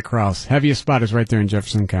all the way across. Heaviest spot is right there in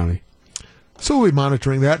Jefferson County. So we'll be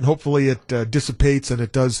monitoring that, and hopefully it dissipates and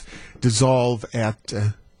it does dissolve at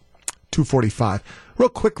 2:45. Real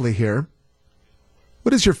quickly here,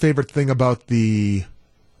 what is your favorite thing about the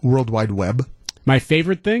World Wide Web? My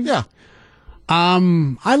favorite thing? Yeah.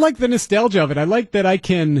 I like the nostalgia of it. I like that I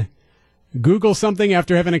can Google something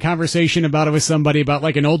after having a conversation about it with somebody about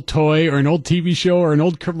like an old toy or an old TV show or an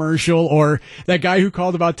old commercial or that guy who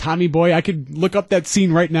called about Tommy Boy. I could look up that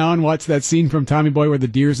scene right now and watch that scene from Tommy Boy where the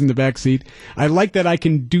deer's in the back seat. I like that I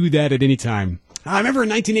can do that at any time. I remember in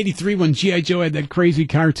 1983 when G.I. Joe had that crazy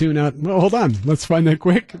cartoon out. Well, hold on. Let's find that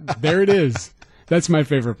quick. There it is. That's my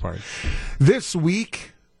favorite part. This week,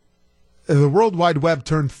 the World Wide Web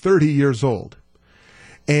turned 30 years old.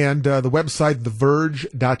 And the website,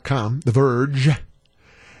 TheVerge.com, The Verge,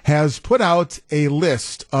 has put out a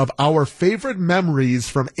list of our favorite memories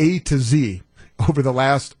from A to Z over the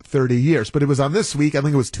last 30 years. But it was on this week, I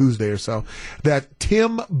think it was Tuesday or so, that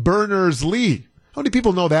Tim Berners-Lee, how many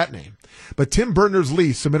people know that name? But Tim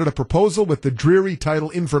Berners-Lee submitted a proposal with the dreary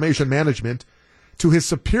title Information Management to his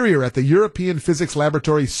superior at the European Physics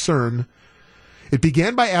Laboratory, CERN. It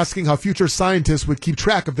began by asking how future scientists would keep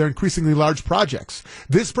track of their increasingly large projects.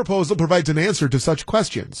 This proposal provides an answer to such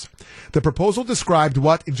questions. The proposal described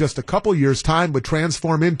what, in just a couple years' time, would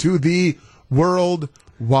transform into the World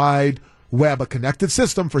Wide Web, a connected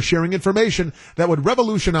system for sharing information that would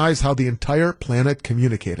revolutionize how the entire planet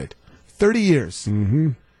communicated. 30 years. Mm-hmm.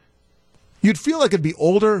 You'd feel like it'd be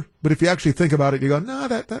older, but if you actually think about it, you go, no,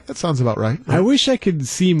 that sounds about right. I wish I could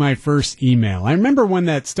see my first email. I remember when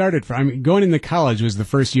that started. Going into college was the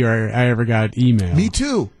first year I ever got email. Me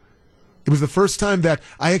too. It was the first time that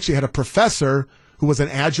I actually had a professor who was an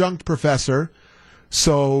adjunct professor,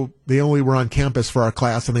 so they only were on campus for our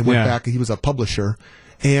class, and they went back. He was a publisher,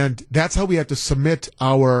 and that's how we had to submit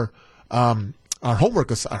our homework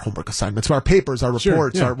assignments, our papers, our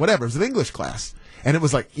reports, our whatever. It was an English class. And it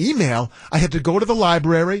was like email. I had to go to the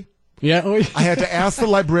library. Yeah. I had to ask the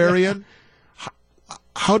librarian,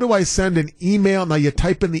 how do I send an email? Now you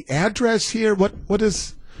type in the address here. What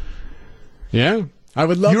is? Yeah. I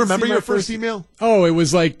would love. You remember to see your first email? Oh, it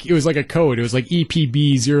was like a code. It was like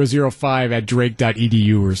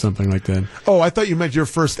EPB005@drake.edu or something like that. Oh, I thought you meant your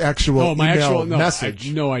first actual message. I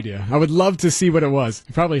have no idea. I would love to see what it was.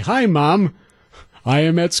 Probably, hi, Mom. I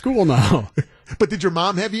am at school now. But did your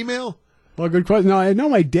mom have email? Well, good question. No, I know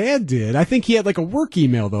my dad did. I think he had like a work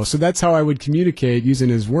email, though, so that's how I would communicate using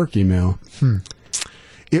his work email.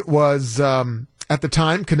 It was, at the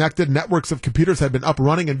time, connected networks of computers had been up,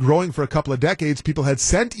 running, and growing for a couple of decades. People had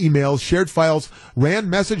sent emails, shared files, ran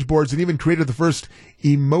message boards, and even created the first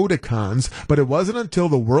emoticons. But it wasn't until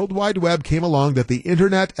the World Wide Web came along that the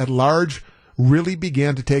Internet at large really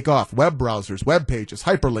began to take off. Web browsers, web pages,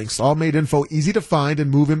 hyperlinks all made info easy to find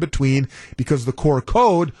and move in between because the core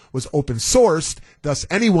code was open sourced. Thus,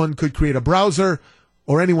 anyone could create a browser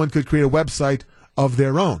or anyone could create a website of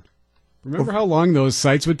their own. Remember how long those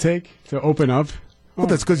sites would take to open up? Well,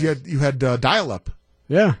 that's because you had dial-up.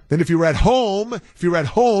 Yeah. Then if you were at home, you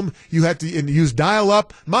had to use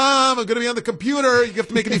dial-up. Mom, I'm going to be on the computer. You have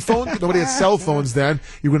to make any phone. Nobody had cell phones then.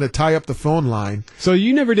 You're going to tie up the phone line. So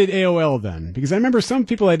you never did AOL then? Because I remember some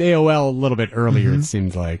people had AOL a little bit earlier, it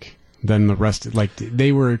seemed like, than the rest. Like,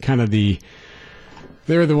 they were kind of they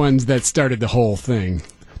were the ones that started the whole thing.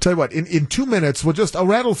 Tell you what, in 2 minutes, I'll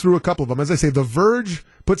rattle through a couple of them. As I say, The Verge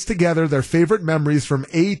puts together their favorite memories from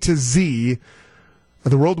A to Z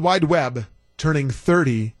of the World Wide Web, turning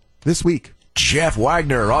 30 this week. Jeff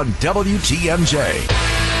Wagner on WTMJ.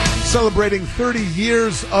 Celebrating 30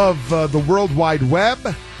 years of the World Wide Web.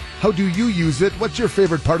 How do you use it? What's your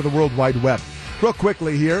favorite part of the World Wide Web? Real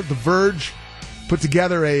quickly here, The Verge put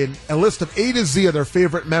together a list of A to Z of their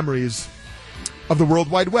favorite memories of the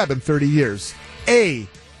World Wide Web in 30 years. A,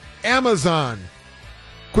 Amazon.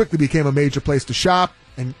 Quickly became a major place to shop,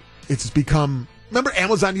 and it's become... Remember,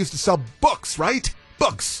 Amazon used to sell books, right?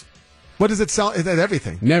 Books. What does it sell? It's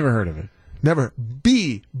everything. Never heard of it. Never.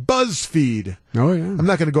 B, BuzzFeed. Oh, yeah. I'm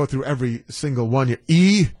not going to go through every single one here.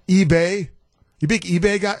 E, eBay. You big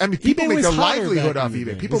eBay guy? I mean, people make their livelihood off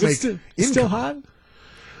eBay. People make income. Still hot?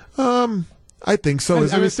 I think so. I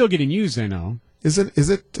mean, it's still getting used, I know. Is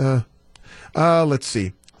it? Let's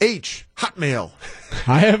see. H, Hotmail.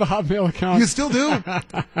 I have a Hotmail account. You still do?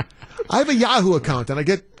 I have a Yahoo account, and I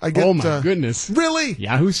get. Oh my goodness! Really?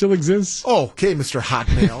 Yahoo still exists? Oh, okay, Mr.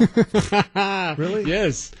 Hotmail. Really?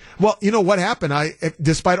 Yes. Well, you know what happened?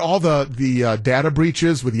 Despite all the data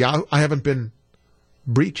breaches with Yahoo, I haven't been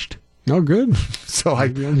breached. Oh, good. So I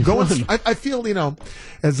go. I feel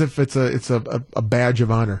as if it's a badge of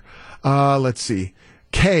honor. Let's see.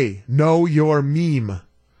 K, know your meme.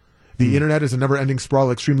 The internet is a never-ending sprawl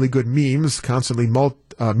of extremely good memes, constantly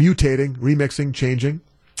mutating, remixing, changing.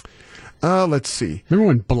 Let's see. Remember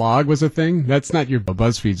when blog was a thing? That's not your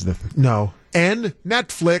BuzzFeed's the thing. No. N,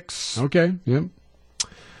 Netflix. Okay, yep.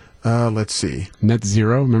 Let's see. Net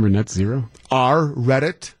Zero. Remember Net Zero? R,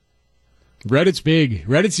 Reddit. Reddit's big.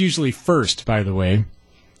 Reddit's usually first, by the way.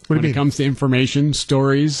 When it comes to information,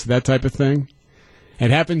 stories, that type of thing. It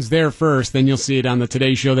happens there first, then you'll see it on the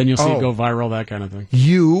Today Show, then you'll see it go viral, that kind of thing.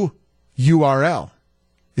 URL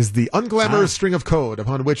is the unglamorous string of code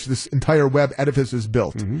upon which this entire web edifice is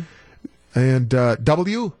built. Mm-hmm. And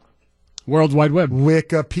W? World Wide Web.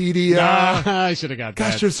 Wikipedia. I should have got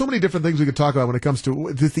that. Gosh, there's so many different things we could talk about when it comes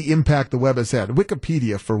to the impact the web has had.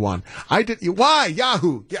 Wikipedia, for one. Why?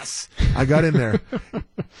 Yahoo! Yes, I got in there.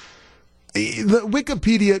 The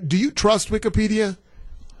Wikipedia, do you trust Wikipedia?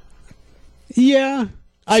 Yeah.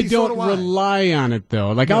 I don't rely on it,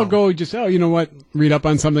 though. Like, no. I'll go just, you know what, read up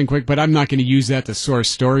on something quick, but I'm not going to use that to source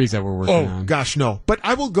stories that we're working on. Oh, gosh, no. But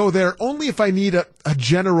I will go there only if I need a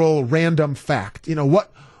general random fact.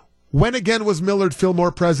 When again was Millard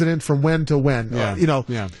Fillmore president, from when to when?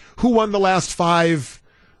 Yeah. Who won the last 5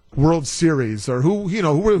 World Series, or who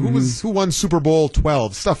won Super Bowl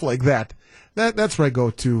 12, stuff like that. That's where I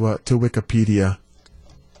go to Wikipedia.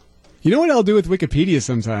 You know what I'll do with Wikipedia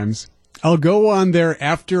sometimes? I'll go on there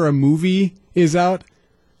after a movie is out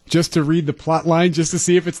just to read the plot line, just to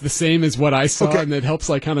see if it's the same as what I saw, and it helps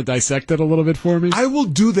kind of dissect it a little bit for me. I will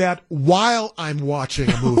do that while I'm watching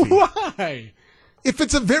a movie. Why? If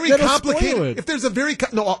it's a very complicated, if there's a very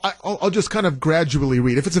I'll just kind of gradually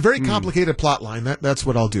read. If it's a very complicated plot line, that's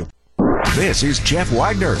what I'll do. This is Jeff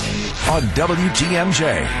Wagner on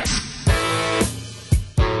WTMJ.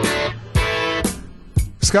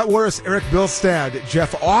 Scott Warras, Eric Bilstad,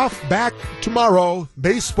 Jeff off, back tomorrow.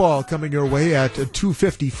 Baseball coming your way at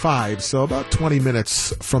 2:55, so about 20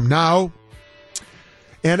 minutes from now.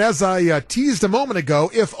 And as I teased a moment ago,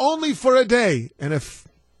 if only for a day, and if,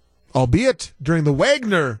 albeit during the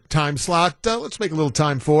Wagner time slot, let's make a little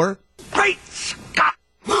time for Great Scott!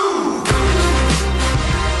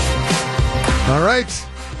 All right,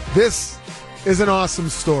 this is an awesome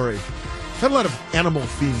story. Had a lot of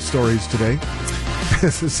animal-themed stories today.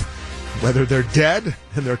 This is whether they're dead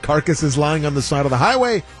and their carcasses lying on the side of the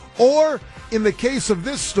highway, or in the case of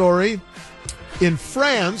this story, in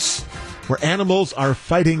France, where animals are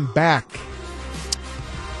fighting back.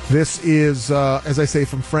 This is, as I say,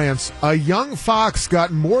 from France. A young fox got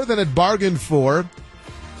more than it bargained for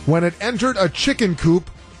when it entered a chicken coop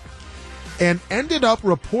and ended up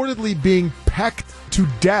reportedly being pecked to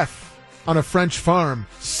death on a French farm.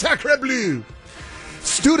 Sacre bleu!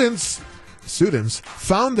 Students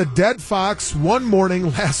found the dead fox one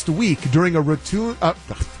morning last week during a routine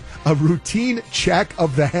check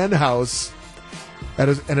of the hen house at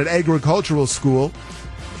an agricultural school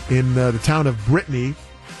in the town of Brittany.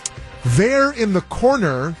 There in the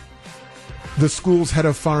corner, the school's head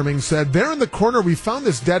of farming said, there in the corner we found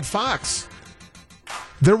this dead fox.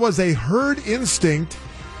 There was a herd instinct,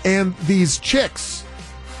 and these chicks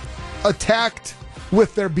attacked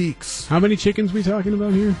with their beaks. How many chickens we talking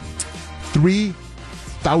about here?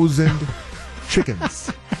 3,000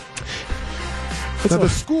 chickens. Now the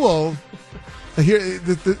school here,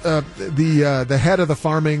 the head of the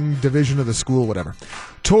farming division of the school, whatever,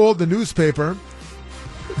 told the newspaper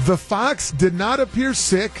the fox did not appear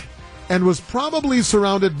sick and was probably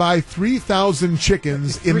surrounded by 3,000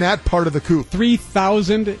 chickens in that part of the coop.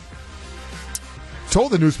 3,000?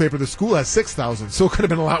 Told the newspaper the school has 6,000, so it could have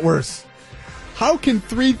been a lot worse. How can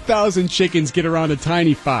 3,000 chickens get around a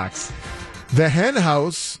tiny fox? The hen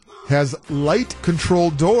house has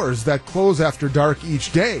light-controlled doors that close after dark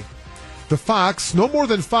each day. The fox, no more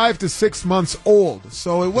than 5 to 6 months old,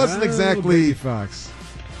 so it wasn't exactly fox.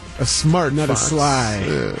 A smart Not fox. A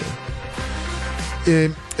sly.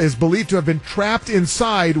 It is believed to have been trapped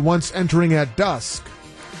inside once entering at dusk.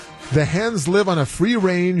 The hens live on a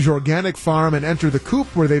free-range organic farm and enter the coop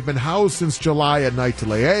where they've been housed since July at night to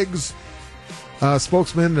lay eggs.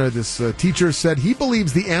 Spokesman, this teacher, said he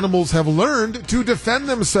believes the animals have learned to defend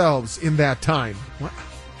themselves in that time.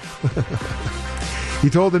 He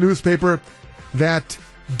told the newspaper that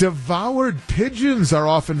devoured pigeons are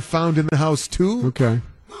often found in the house, too. Okay.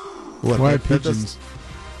 What, Why that pigeons?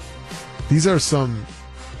 These are some...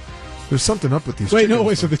 There's something up with these Wait, chickens. no,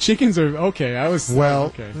 wait, so the chickens are... Okay, I was... Well...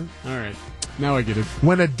 Okay, all right. Now I get it.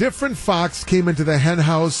 When a different fox came into the hen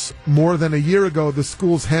house more than a year ago, the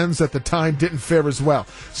school's hens at the time didn't fare as well.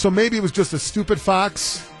 So maybe it was just a stupid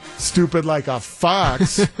fox, stupid like a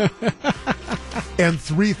fox, and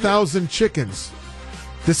 3,000 chickens.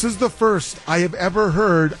 This is the first I have ever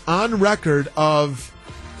heard on record of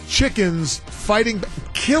chickens fighting,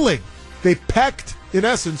 killing. They pecked, in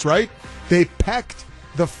essence, right? They pecked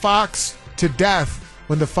the fox to death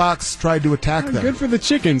when the fox tried to attack them. Good for the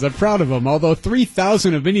chickens. I'm proud of them. Although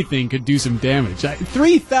 3,000 of anything could do some damage.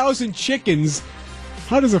 3,000 chickens?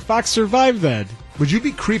 How does a fox survive that? Would you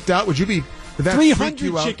be creeped out? Would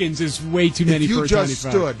 300 chickens is way too many for a tiny fox.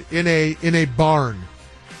 If you just stood in a barn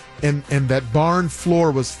and that barn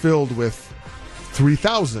floor was filled with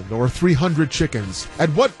 3,000 or 300 chickens, at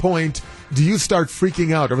what point do you start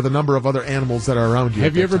freaking out over the number of other animals that are around you?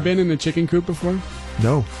 Have you ever been in the chicken coop before?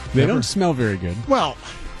 No. They never. don't smell very good. Well,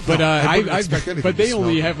 but but they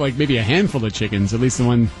only have like maybe a handful of chickens. At least the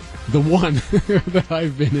one that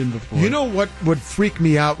I've been in before. You know what would freak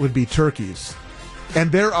me out would be turkeys, and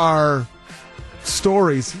there are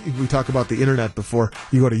stories. We talk about the internet before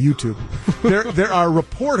you go to YouTube. There are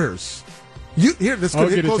reporters. Get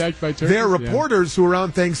attacked by turkeys? There are reporters who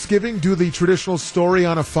around Thanksgiving do the traditional story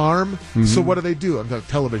on a farm. Mm-hmm. So what do? I'm talking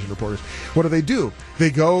television reporters. What do? They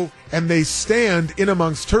go and they stand in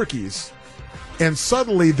amongst turkeys. And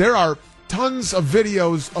suddenly there are tons of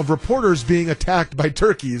videos of reporters being attacked by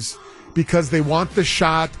turkeys because they want the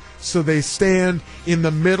shot. So they stand in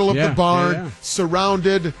the middle of the barn,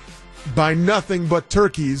 surrounded by nothing but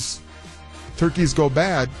turkeys. Turkeys go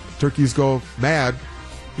bad. Turkeys go mad.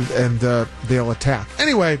 And they'll attack.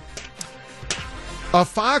 Anyway, a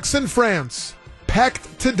fox in France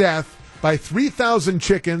pecked to death by 3,000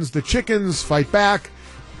 chickens. The chickens fight back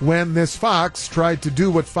when this fox tried to do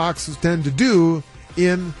what foxes tend to do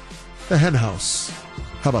in the hen house.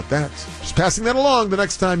 How about that? Just passing that along the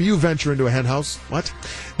next time you venture into a hen house. What?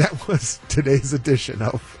 That was today's edition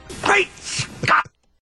of Great Scott!